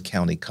fact, it was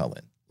Countee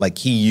Cullen. Like,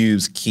 he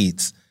used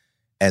Keats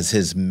as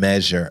his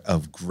measure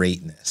of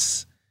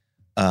greatness.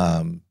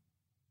 But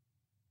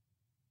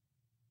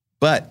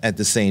at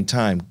the same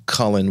time,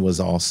 Cullen was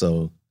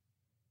also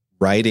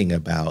writing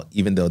about,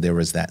 even though there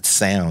was that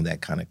sound,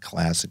 that kind of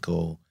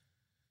classical,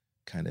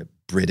 kind of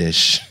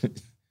British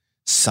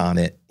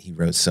sonnet. He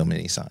wrote so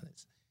many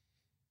sonnets.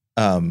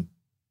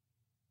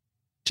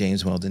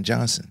 James Weldon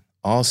Johnson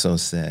also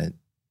said,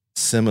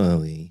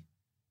 similarly,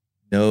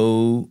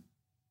 no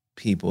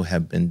people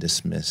have been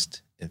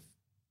dismissed if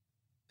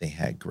they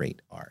had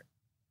great art.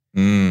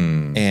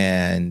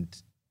 And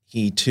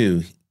he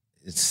too,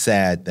 it's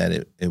sad that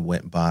it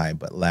went by,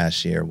 but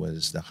last year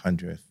was the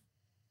 100th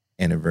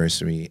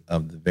anniversary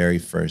of the very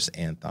first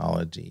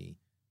anthology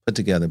put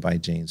together by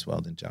James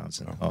Weldon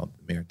Johnson called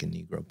American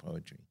Negro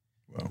Poetry.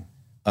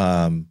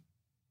 Wow.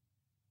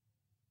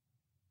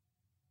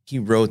 He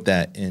wrote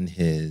that in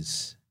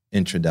his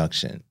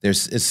introduction.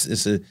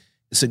 It's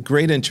a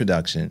great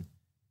introduction.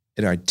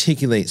 It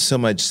articulates so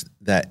much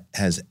that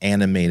has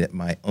animated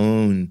my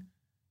own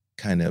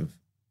kind of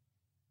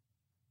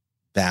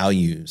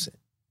values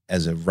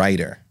as a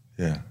writer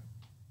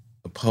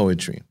of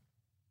poetry.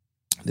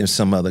 There's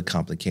some other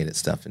complicated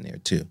stuff in there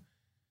too.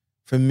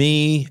 For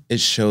me, it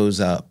shows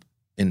up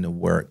in the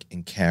work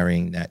and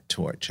carrying that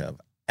torch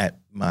of at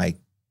my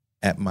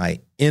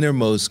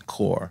innermost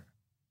core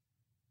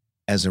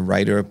as a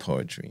writer of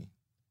poetry,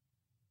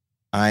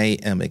 I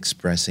am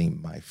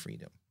expressing my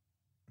freedom.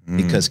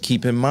 Because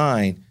keep in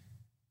mind,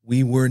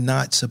 we were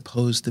not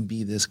supposed to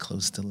be this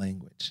close to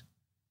language.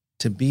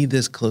 To be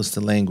this close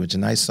to language,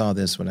 and I saw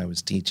this when I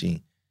was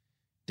teaching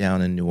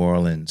down in New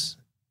Orleans,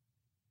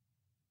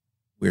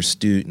 where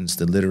students,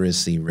 the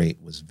literacy rate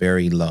was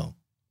very low.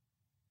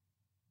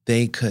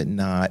 They could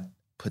not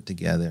put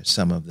together,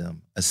 some of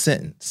them, a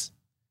sentence.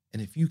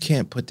 And if you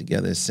can't put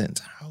together a sentence,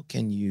 how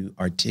can you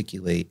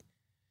articulate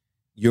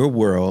your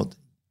world,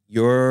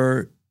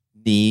 your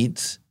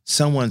needs?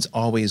 Someone's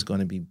always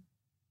going to be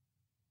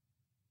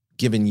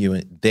giving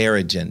you their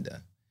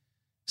agenda.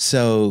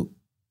 So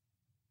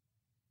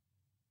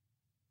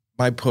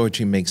my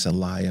poetry makes a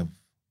lie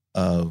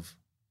of,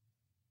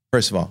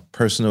 first of all,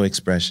 personal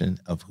expression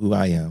of who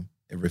I am.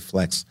 It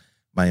reflects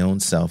my own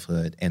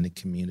selfhood and the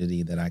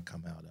community that I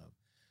come out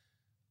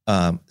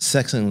of.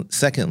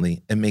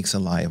 Secondly, it makes a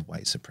lie of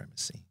white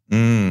supremacy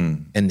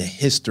and the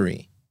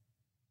history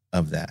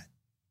of that,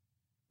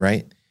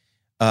 right?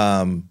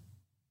 And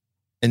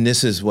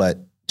this is what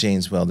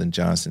James Weldon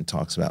Johnson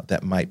talks about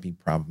that might be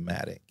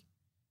problematic.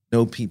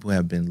 No people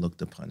have been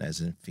looked upon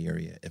as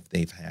inferior if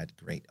they've had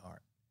great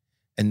art.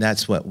 And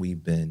that's what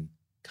we've been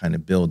kind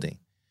of building.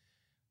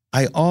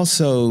 I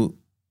also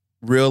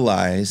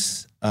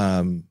realize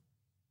the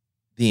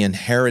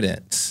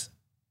inheritance.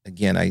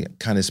 Again, I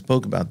kind of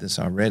spoke about this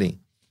already.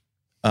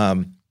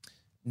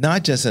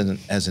 Not just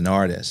as an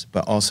artist,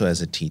 but also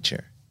as a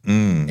teacher.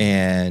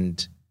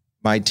 And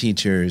my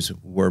teachers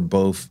were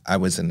both, I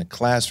was in the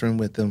classroom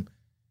with them,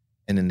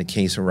 and in the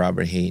case of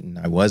Robert Hayden,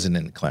 I wasn't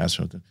in the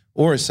classroom with them,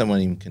 or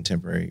someone even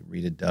contemporary,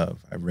 Rita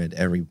Dove. I've read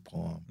every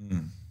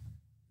poem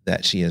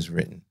that she has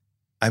written.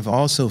 I've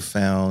also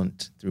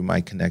found through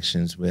my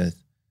connections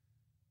with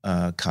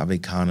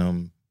Cave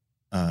Canem,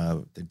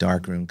 the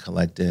Darkroom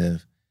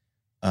Collective,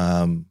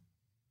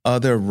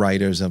 other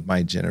writers of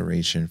my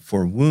generation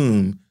for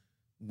whom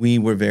we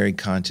were very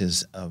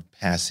conscious of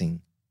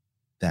passing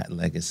that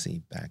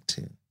legacy back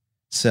to.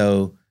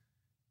 So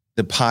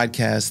the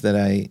podcast that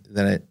I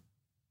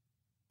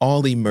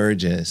all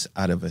emerges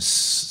out of a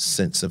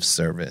sense of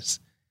service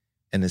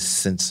and a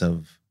sense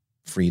of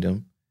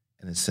freedom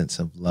and a sense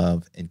of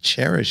love and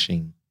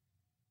cherishing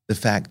the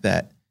fact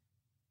that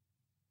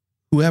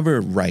whoever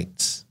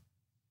writes,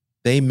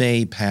 they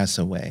may pass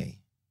away.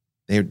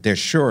 They're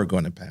sure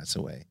going to pass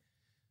away,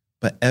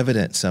 but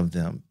evidence of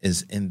them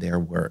is in their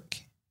work.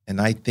 And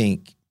I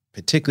think,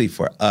 particularly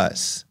for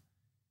us,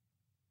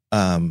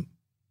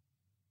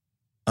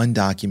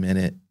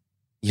 undocumented,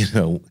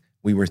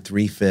 we were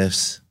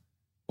 3/5,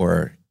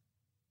 or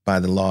by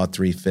the law,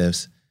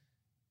 3/5.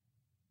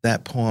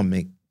 That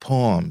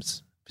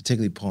poems,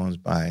 particularly poems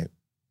by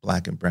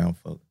Black and brown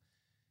folk,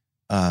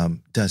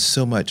 does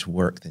so much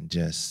work than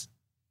just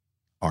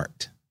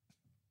art.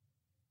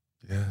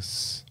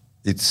 Yes.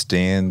 It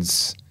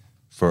stands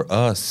for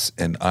us,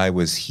 and I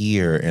was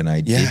here, and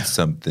I did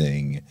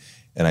something,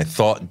 and I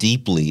thought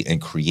deeply and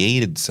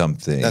created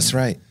something. That's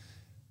right.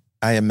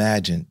 I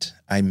imagined,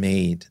 I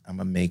made, I'm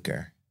a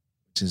maker,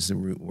 which is the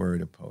root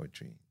word of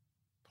poetry.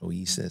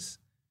 Poesis,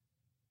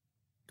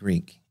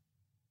 Greek.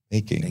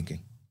 Making.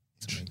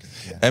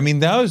 Yeah. I mean,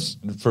 that was,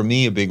 for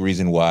me, a big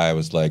reason why I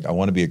was like, I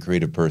want to be a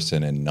creative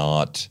person and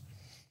not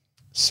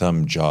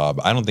some job.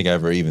 I don't think I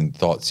ever even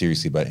thought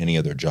seriously about any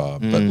other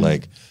job, but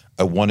like,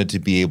 I wanted to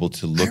be able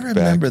to look back. I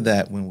remember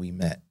that when we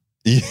met.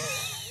 Yeah.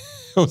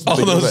 All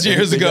those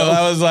years ago,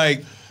 I was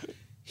like,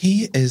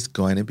 he is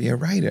going to be a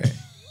writer.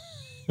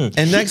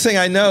 And next thing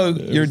I know,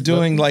 you're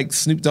doing like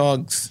Snoop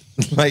Dogg's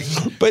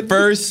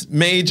first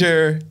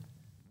major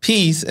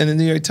piece in the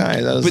New York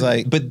Times. I was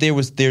but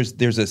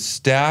there's a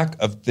stack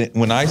of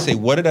when I say,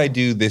 what did I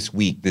do this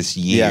week, this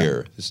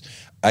year? Yeah.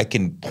 I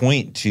can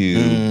point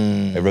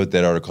to, I wrote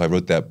that article, I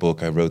wrote that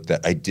book, I wrote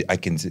that, I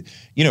can,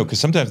 because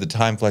sometimes the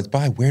time flies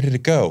by. Where did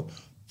it go?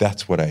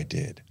 That's what I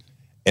did.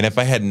 And if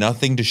I had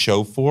nothing to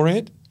show for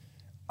it,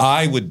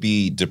 I would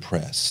be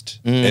depressed.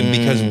 And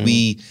because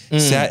we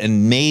sat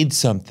and made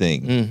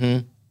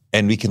something,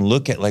 and we can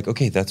look at like,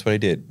 okay, that's what I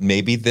did.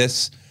 Maybe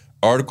this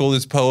article,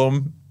 this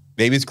poem,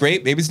 maybe it's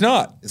great, maybe it's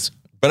not.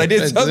 But I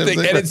did something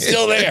and it's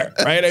still there,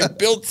 right? I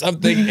built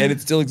something and it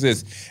still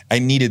exists. I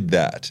needed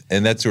that.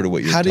 And that's sort of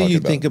what you're talking about. How do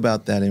you think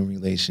about that in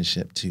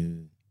relationship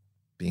to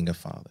being a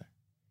father?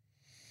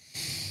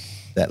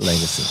 That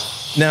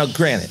legacy. Now,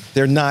 granted,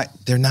 they're not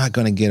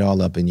going to get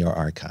all up in your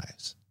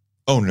archives.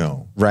 Oh,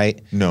 no.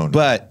 Right? No.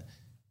 But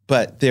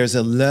there's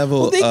a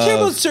level of... Well, they care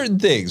about certain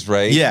things,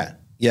 right? Yeah.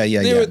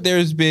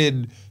 There's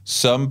been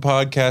some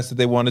podcasts that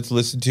they wanted to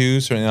listen to,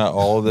 certainly not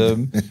all of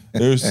them.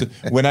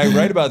 When I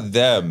write about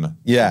them,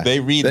 they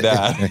read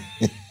that.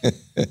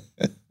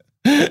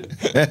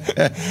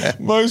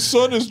 My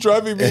son is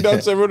driving me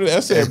nuts. I wrote an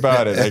essay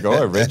about it. I go,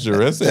 I read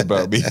your essay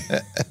about me.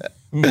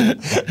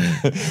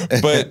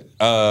 But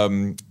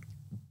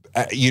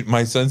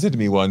my son said to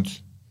me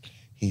once,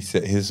 he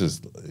said, his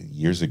was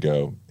years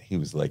ago, he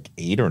was like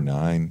 8 or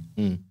 9.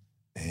 And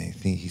I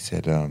think he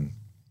said,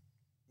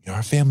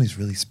 our family's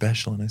really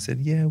special. And I said,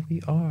 yeah,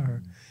 we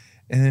are.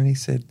 And then he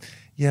said,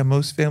 yeah,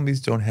 most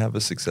families don't have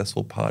a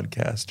successful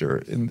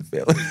podcaster in the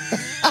family.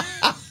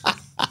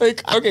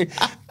 Like, okay,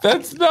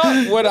 that's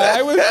not what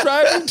I was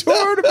driving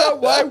toward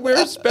about why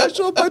we're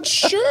special, but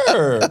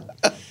sure.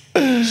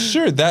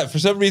 Sure, that for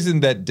some reason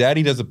that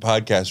Daddy Does a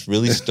Podcast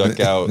really stuck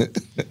out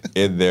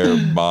in their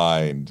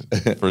mind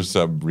for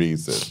some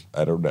reason.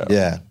 I don't know.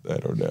 Yeah. I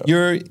don't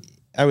know.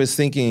 I was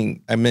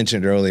thinking, I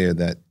mentioned earlier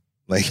that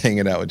like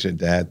hanging out with your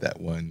dad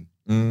that one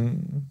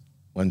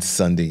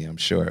Sunday, I'm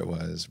sure it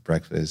was,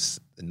 breakfast,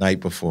 the night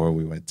before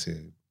we went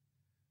to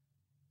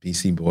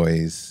BC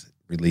Boys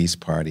release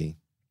party.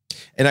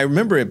 And I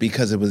remember it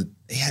because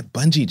they had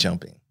bungee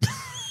jumping.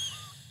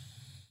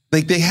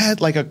 Like they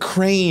had like a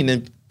crane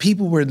and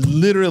people were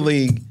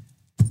literally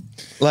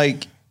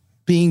like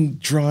being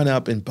drawn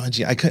up in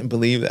bungee. I couldn't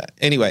believe that.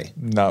 Anyway,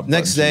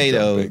 next day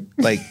though,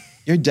 like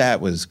your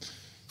dad was,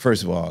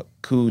 first of all,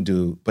 cool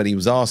dude, but he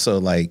was also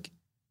like,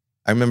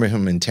 I remember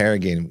him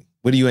interrogating me.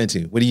 What are you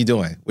into? What are you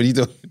doing? What are you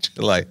doing with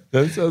your life?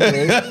 That sounds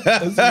right.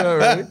 That's about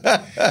right.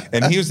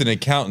 And he was an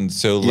accountant,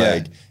 so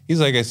like he's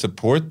like, I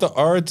support the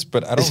arts,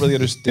 but I don't really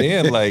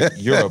understand. Like,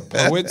 you're a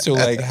poet, so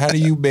like, how do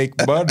you make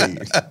money?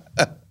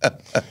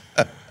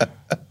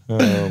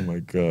 Oh my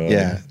God.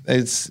 Yeah,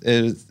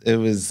 it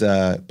was.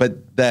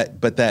 But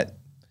that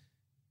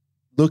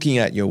looking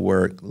at your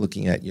work,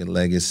 looking at your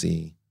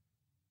legacy,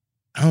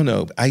 I don't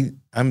know.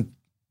 I'm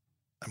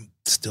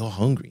still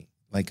hungry.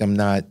 Like I'm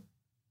not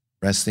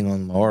resting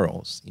on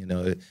laurels. You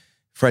know, it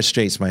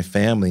frustrates my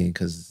family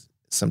because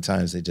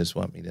sometimes they just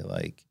want me to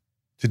like.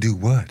 To do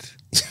what?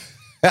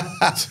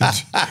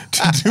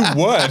 to do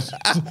what?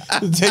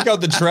 To take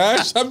out the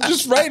trash? I'm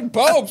just writing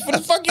poems. What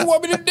the fuck you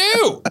want me to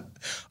do?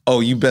 Oh,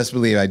 you best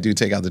believe I do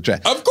take out the trash.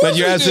 Of course but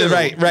you're you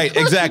absolutely do. right,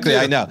 exactly.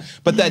 I know.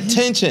 But that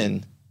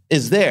tension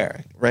is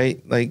there,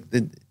 right? Like,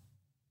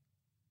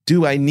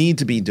 do I need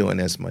to be doing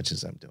as much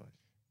as I'm doing?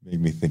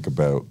 Made me think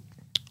about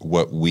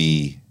what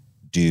we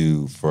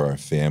do for our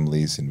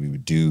families, and we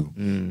would do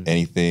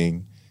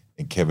anything.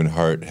 And Kevin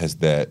Hart has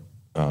that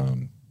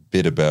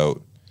bit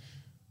about,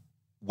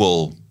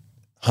 well,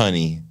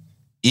 honey,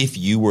 if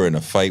you were in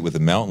a fight with a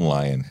mountain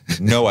lion,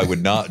 no, I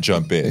would not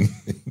jump in.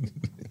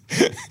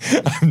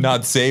 I'm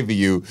not saving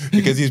you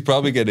because he's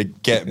probably going to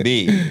get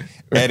me.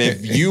 And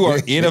if you are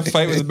in a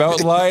fight with a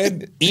mountain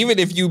lion, even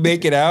if you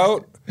make it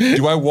out,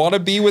 do I want to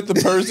be with the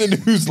person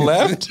who's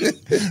left,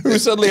 who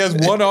suddenly has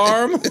one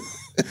arm?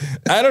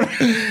 I don't know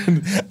if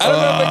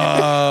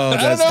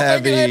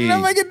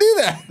I can do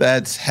that.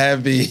 That's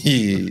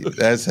heavy.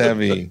 That's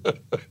heavy.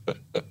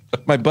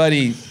 My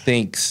buddy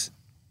thinks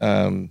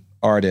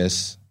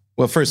artists,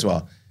 well, first of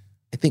all,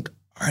 I think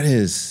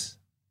artists,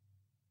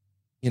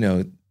 you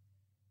know,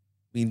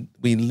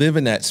 we live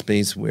in that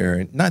space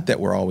where, not that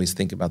we're always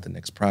thinking about the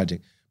next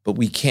project, but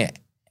we can't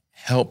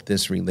help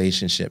this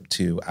relationship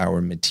to our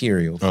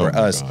material. For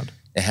us,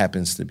 it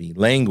happens to be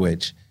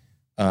language.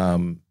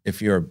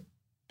 If you're a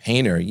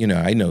painter, you know,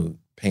 I know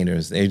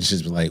painters, they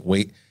just like,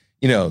 wait,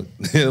 you know,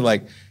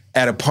 like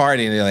at a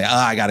party and they're like,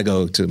 I got to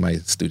go to my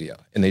studio.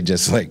 And they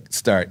just like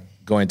start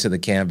going to the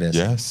canvas.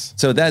 Yes.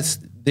 So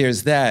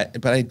there's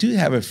that. But I do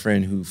have a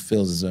friend who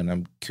feels as though, and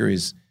I'm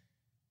curious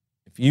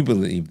if you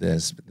believe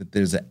this, that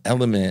there's an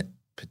element,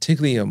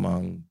 particularly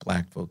among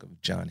Black folk,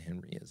 of John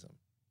Henryism.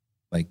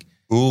 Like,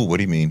 ooh, what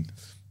do you mean?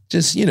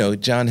 Just, you know,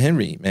 John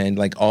Henry, man,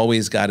 like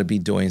always got to be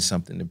doing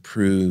something to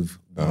prove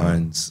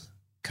one's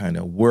kind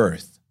of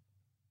worth.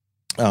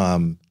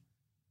 And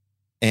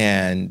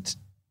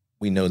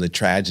we know the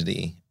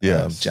tragedy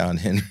of John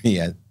Henry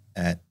at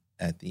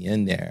the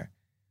end there.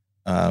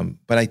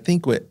 But I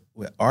think with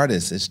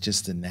artists, it's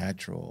just a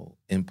natural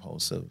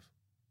impulse of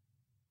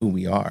who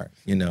we are,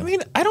 you know? I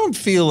mean, I don't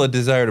feel a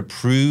desire to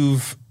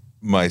prove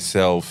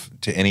myself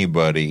to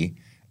anybody.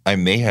 I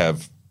may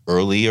have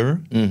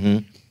earlier,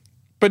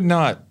 but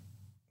not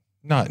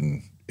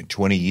in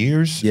 20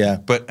 years. Yeah.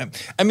 But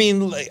I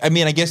mean, I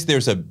guess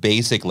there's a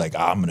basic, like,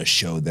 I'm going to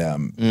show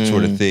them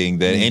sort of thing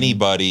that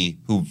anybody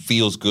who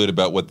feels good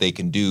about what they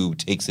can do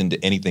takes into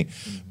anything.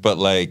 But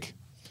like,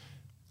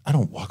 I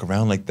don't walk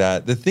around like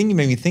that. The thing you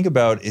made me think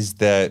about is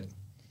that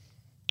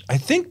I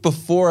think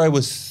before I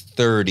was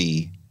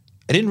 30,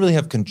 I didn't really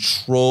have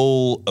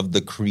control of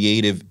the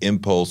creative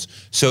impulse.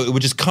 So it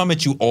would just come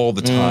at you all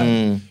the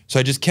time.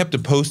 So I just kept a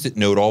Post-it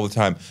note all the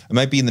time. I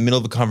might be in the middle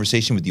of a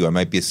conversation with you. I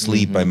might be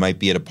asleep. I might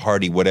be at a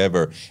party,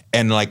 whatever.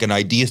 And like an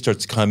idea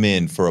starts to come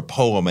in for a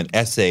poem, an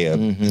essay,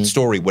 a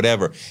story,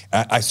 whatever.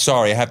 I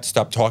have to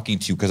stop talking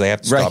to you because I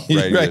have to stop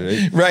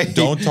writing. Right.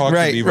 Don't talk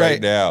to me right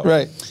now.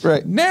 Right.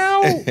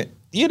 Now,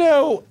 you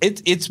know,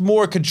 it's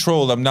more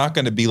controlled. I'm not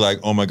going to be like,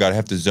 oh my God, I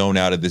have to zone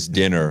out of this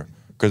dinner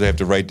because I have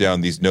to write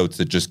down these notes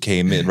that just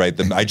came in, right?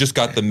 I just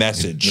got the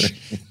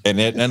message.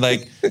 and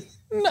like,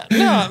 no,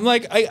 I'm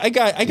like, I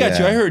got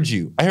you. I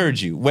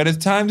heard you. When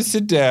it's time to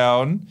sit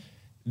down,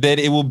 that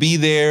it will be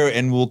there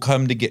and we'll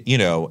come to get, you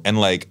know, and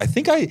like, I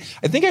think I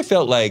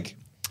felt like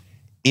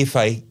if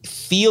I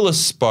feel a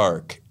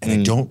spark and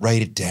I don't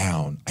write it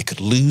down, I could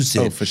lose it.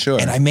 Oh, for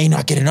sure. And I may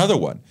not get another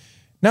one.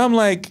 Now I'm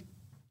like,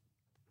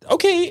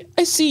 okay,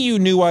 I see you,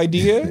 new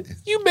idea.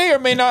 You may or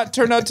may not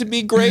turn out to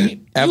be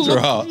great. After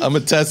all, I'm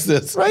going to test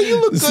this. Right, you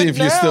look to good see if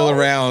you're now. still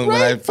around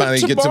when I finally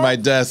get to my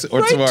desk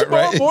or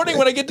tomorrow morning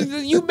when I get to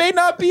you may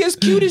not be as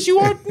cute as you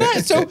are now.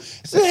 So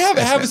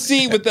have a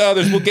seat with the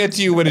others. We'll get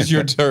to you when it's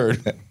your turn.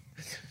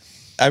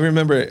 I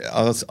remember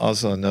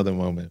also another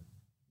moment.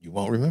 You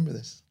won't remember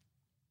this.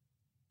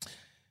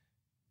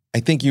 I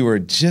think you were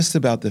just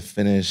about to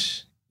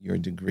finish your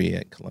degree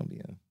at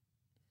Columbia.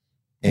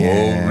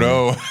 Oh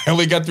no! I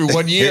only got through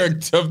 1 year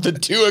of the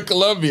 2 at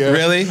Columbia.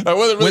 Really? I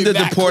wasn't really when did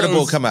that the Portable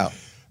close. come out?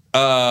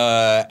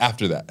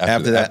 After that.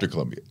 After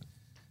Columbia.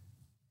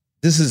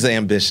 This is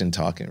ambition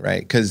talking, right?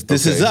 Because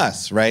this is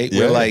us, right?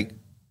 Yeah. We're like,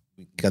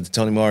 we got the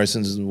Toni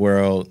Morrisons of the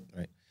world,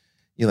 right?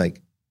 You're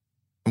like,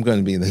 I'm going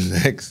to be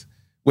the next,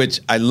 which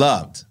I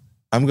loved.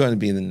 I'm going to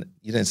be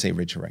you didn't say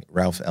Richard Wright,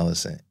 Ralph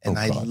Ellison. And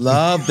I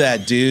love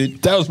that,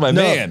 dude. That was my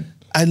man.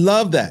 I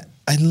love that.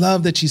 I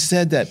love that you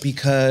said that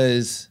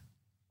because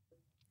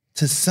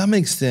to some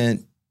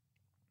extent,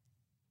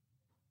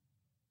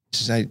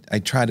 which I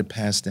try to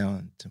pass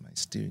down to my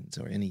students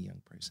or any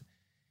young person,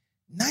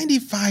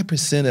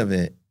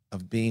 95%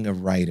 of being a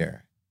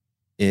writer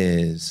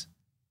is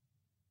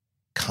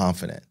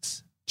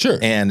confidence. Sure.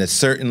 And a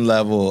certain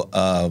level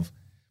of,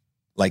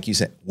 like you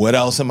said, what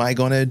else am I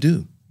going to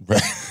do?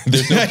 Right.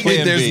 There's no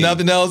plan There's B.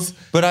 nothing else.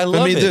 But I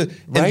love for me it. to do.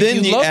 Right? And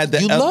then you add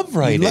the... You love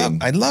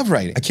writing. I love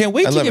writing. I can't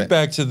wait to get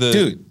back to the...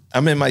 Dude,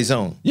 I'm in my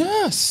zone.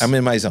 Yes. I'm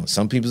in my zone.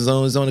 Some people's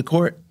zone is on the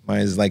court.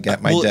 Mine is like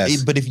at my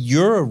desk. But if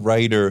you're a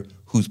writer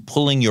who's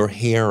pulling your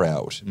hair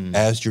out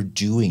as you're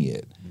doing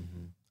it,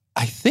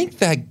 I think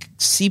that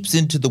seeps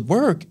into the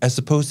work as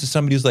opposed to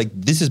somebody who's like,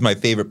 this is my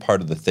favorite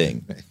part of the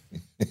thing.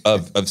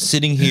 of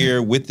sitting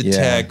here with the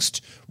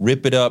text,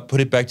 rip it up,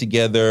 put it back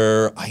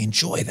together. I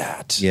enjoy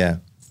that. Yeah,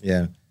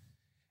 yeah.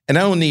 And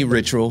I don't need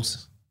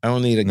rituals. I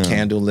don't need a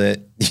candle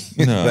lit.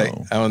 No. Like,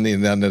 I don't need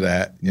none of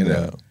that, you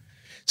know.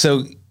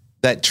 So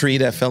that tree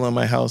that fell on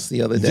my house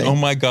the other day. Oh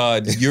my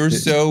God, you're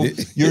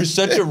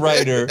such a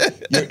writer.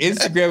 You're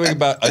Instagramming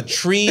about a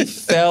tree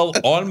fell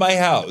on my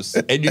house,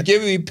 and you're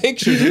giving me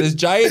pictures of this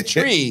giant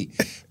tree.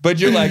 But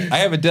you're like, I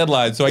have a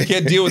deadline, so I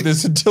can't deal with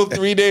this until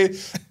 3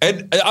 days.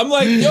 And I'm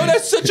like, yo,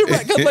 that's such a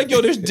wreck. I'm like,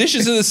 yo, there's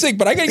dishes in the sink,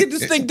 but I gotta get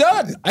this thing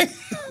done.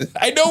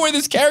 I know where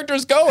this character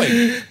is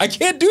going. I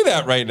can't do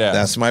that right now.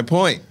 That's my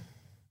point.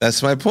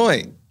 That's my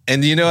point.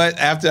 And you know what?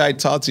 After I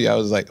talked to you, I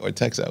was like, or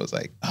texted, I was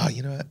like, oh,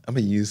 you know what? I'm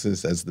gonna use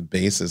this as the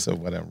basis of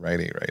what I'm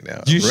writing right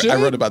now. You should. I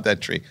wrote about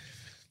that tree.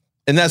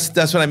 And that's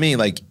what I mean.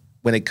 Like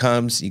when it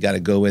comes, you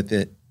gotta go with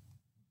it.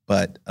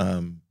 But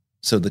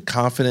so the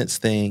confidence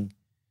thing,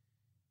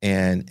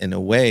 and in a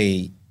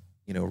way,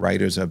 you know,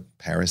 writers are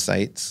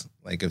parasites.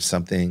 Like if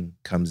something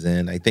comes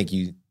in, I think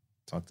you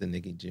talked to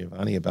Nikki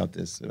Giovanni about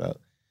this,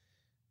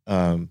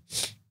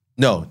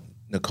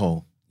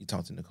 Nicole. You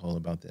talked to Nicole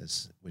about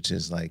this, which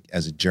is like,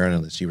 as a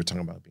journalist, you were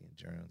talking about being a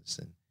journalist.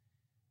 And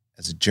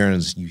as a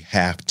journalist, you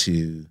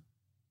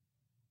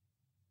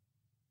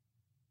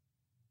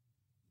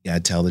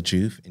gotta tell the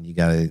truth, and you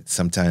gotta,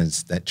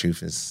 sometimes that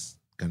truth is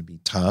gonna be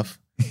tough.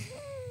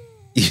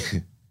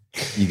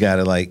 You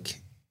gotta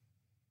like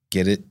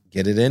get it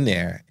in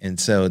there. And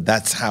so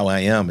that's how I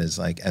am, is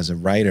like, as a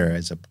writer,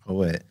 as a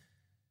poet,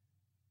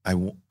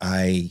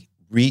 I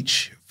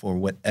reach for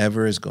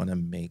whatever is gonna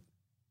make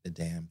the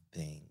damn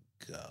thing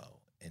go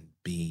and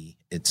be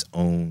its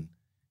own,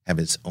 have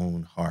its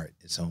own heart,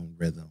 its own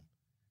rhythm.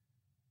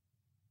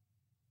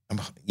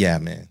 Yeah,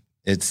 man.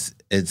 It's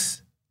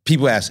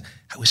people ask,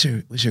 what's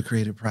your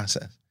creative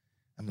process?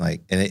 I'm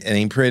like, it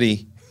ain't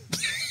pretty.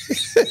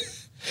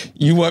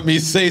 You want me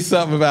to say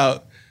something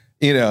about,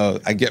 you know,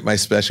 I get my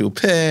special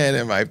pen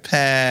and my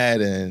pad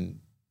and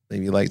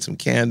maybe light some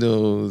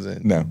candles,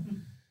 and no.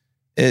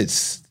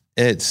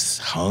 It's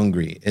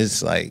hungry.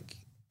 It's like,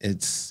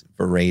 it's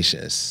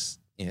voracious,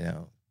 you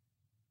know.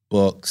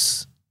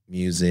 Books,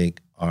 music,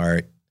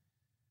 art.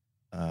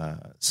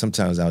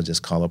 Sometimes I'll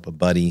just call up a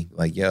buddy,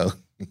 like, yo,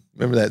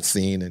 remember that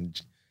scene in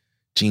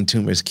Gene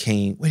Toomer's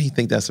King? What do you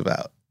think that's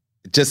about?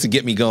 Just to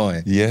get me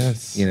going.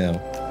 Yes. You know.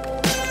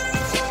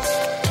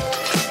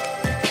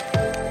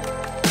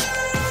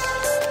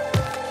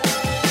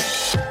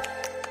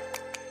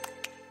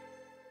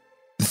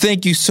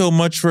 Thank you so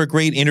much for a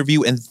great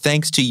interview, and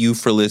thanks to you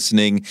for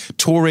listening.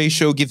 Touré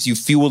Show gives you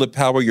fuel to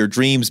power your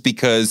dreams,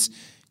 because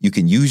you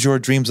can use your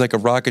dreams like a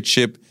rocket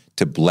ship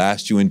to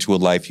blast you into a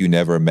life you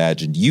never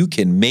imagined. You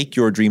can make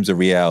your dreams a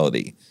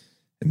reality.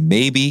 And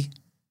maybe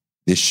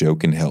this show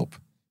can help.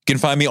 You can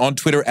find me on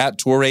Twitter at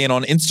Touré and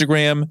on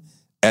Instagram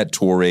at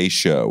Touré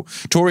Show.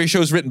 Touré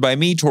Show is written by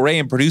me, Touré,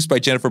 and produced by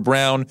Jennifer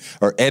Brown.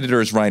 Our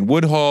editor is Ryan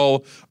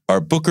Woodhall.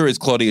 Our booker is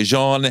Claudia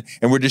Jean.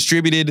 And we're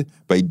distributed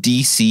by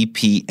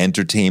DCP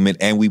Entertainment.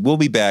 And we will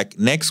be back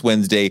next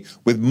Wednesday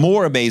with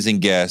more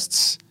amazing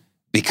guests,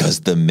 because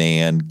the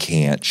man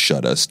can't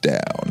shut us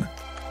down.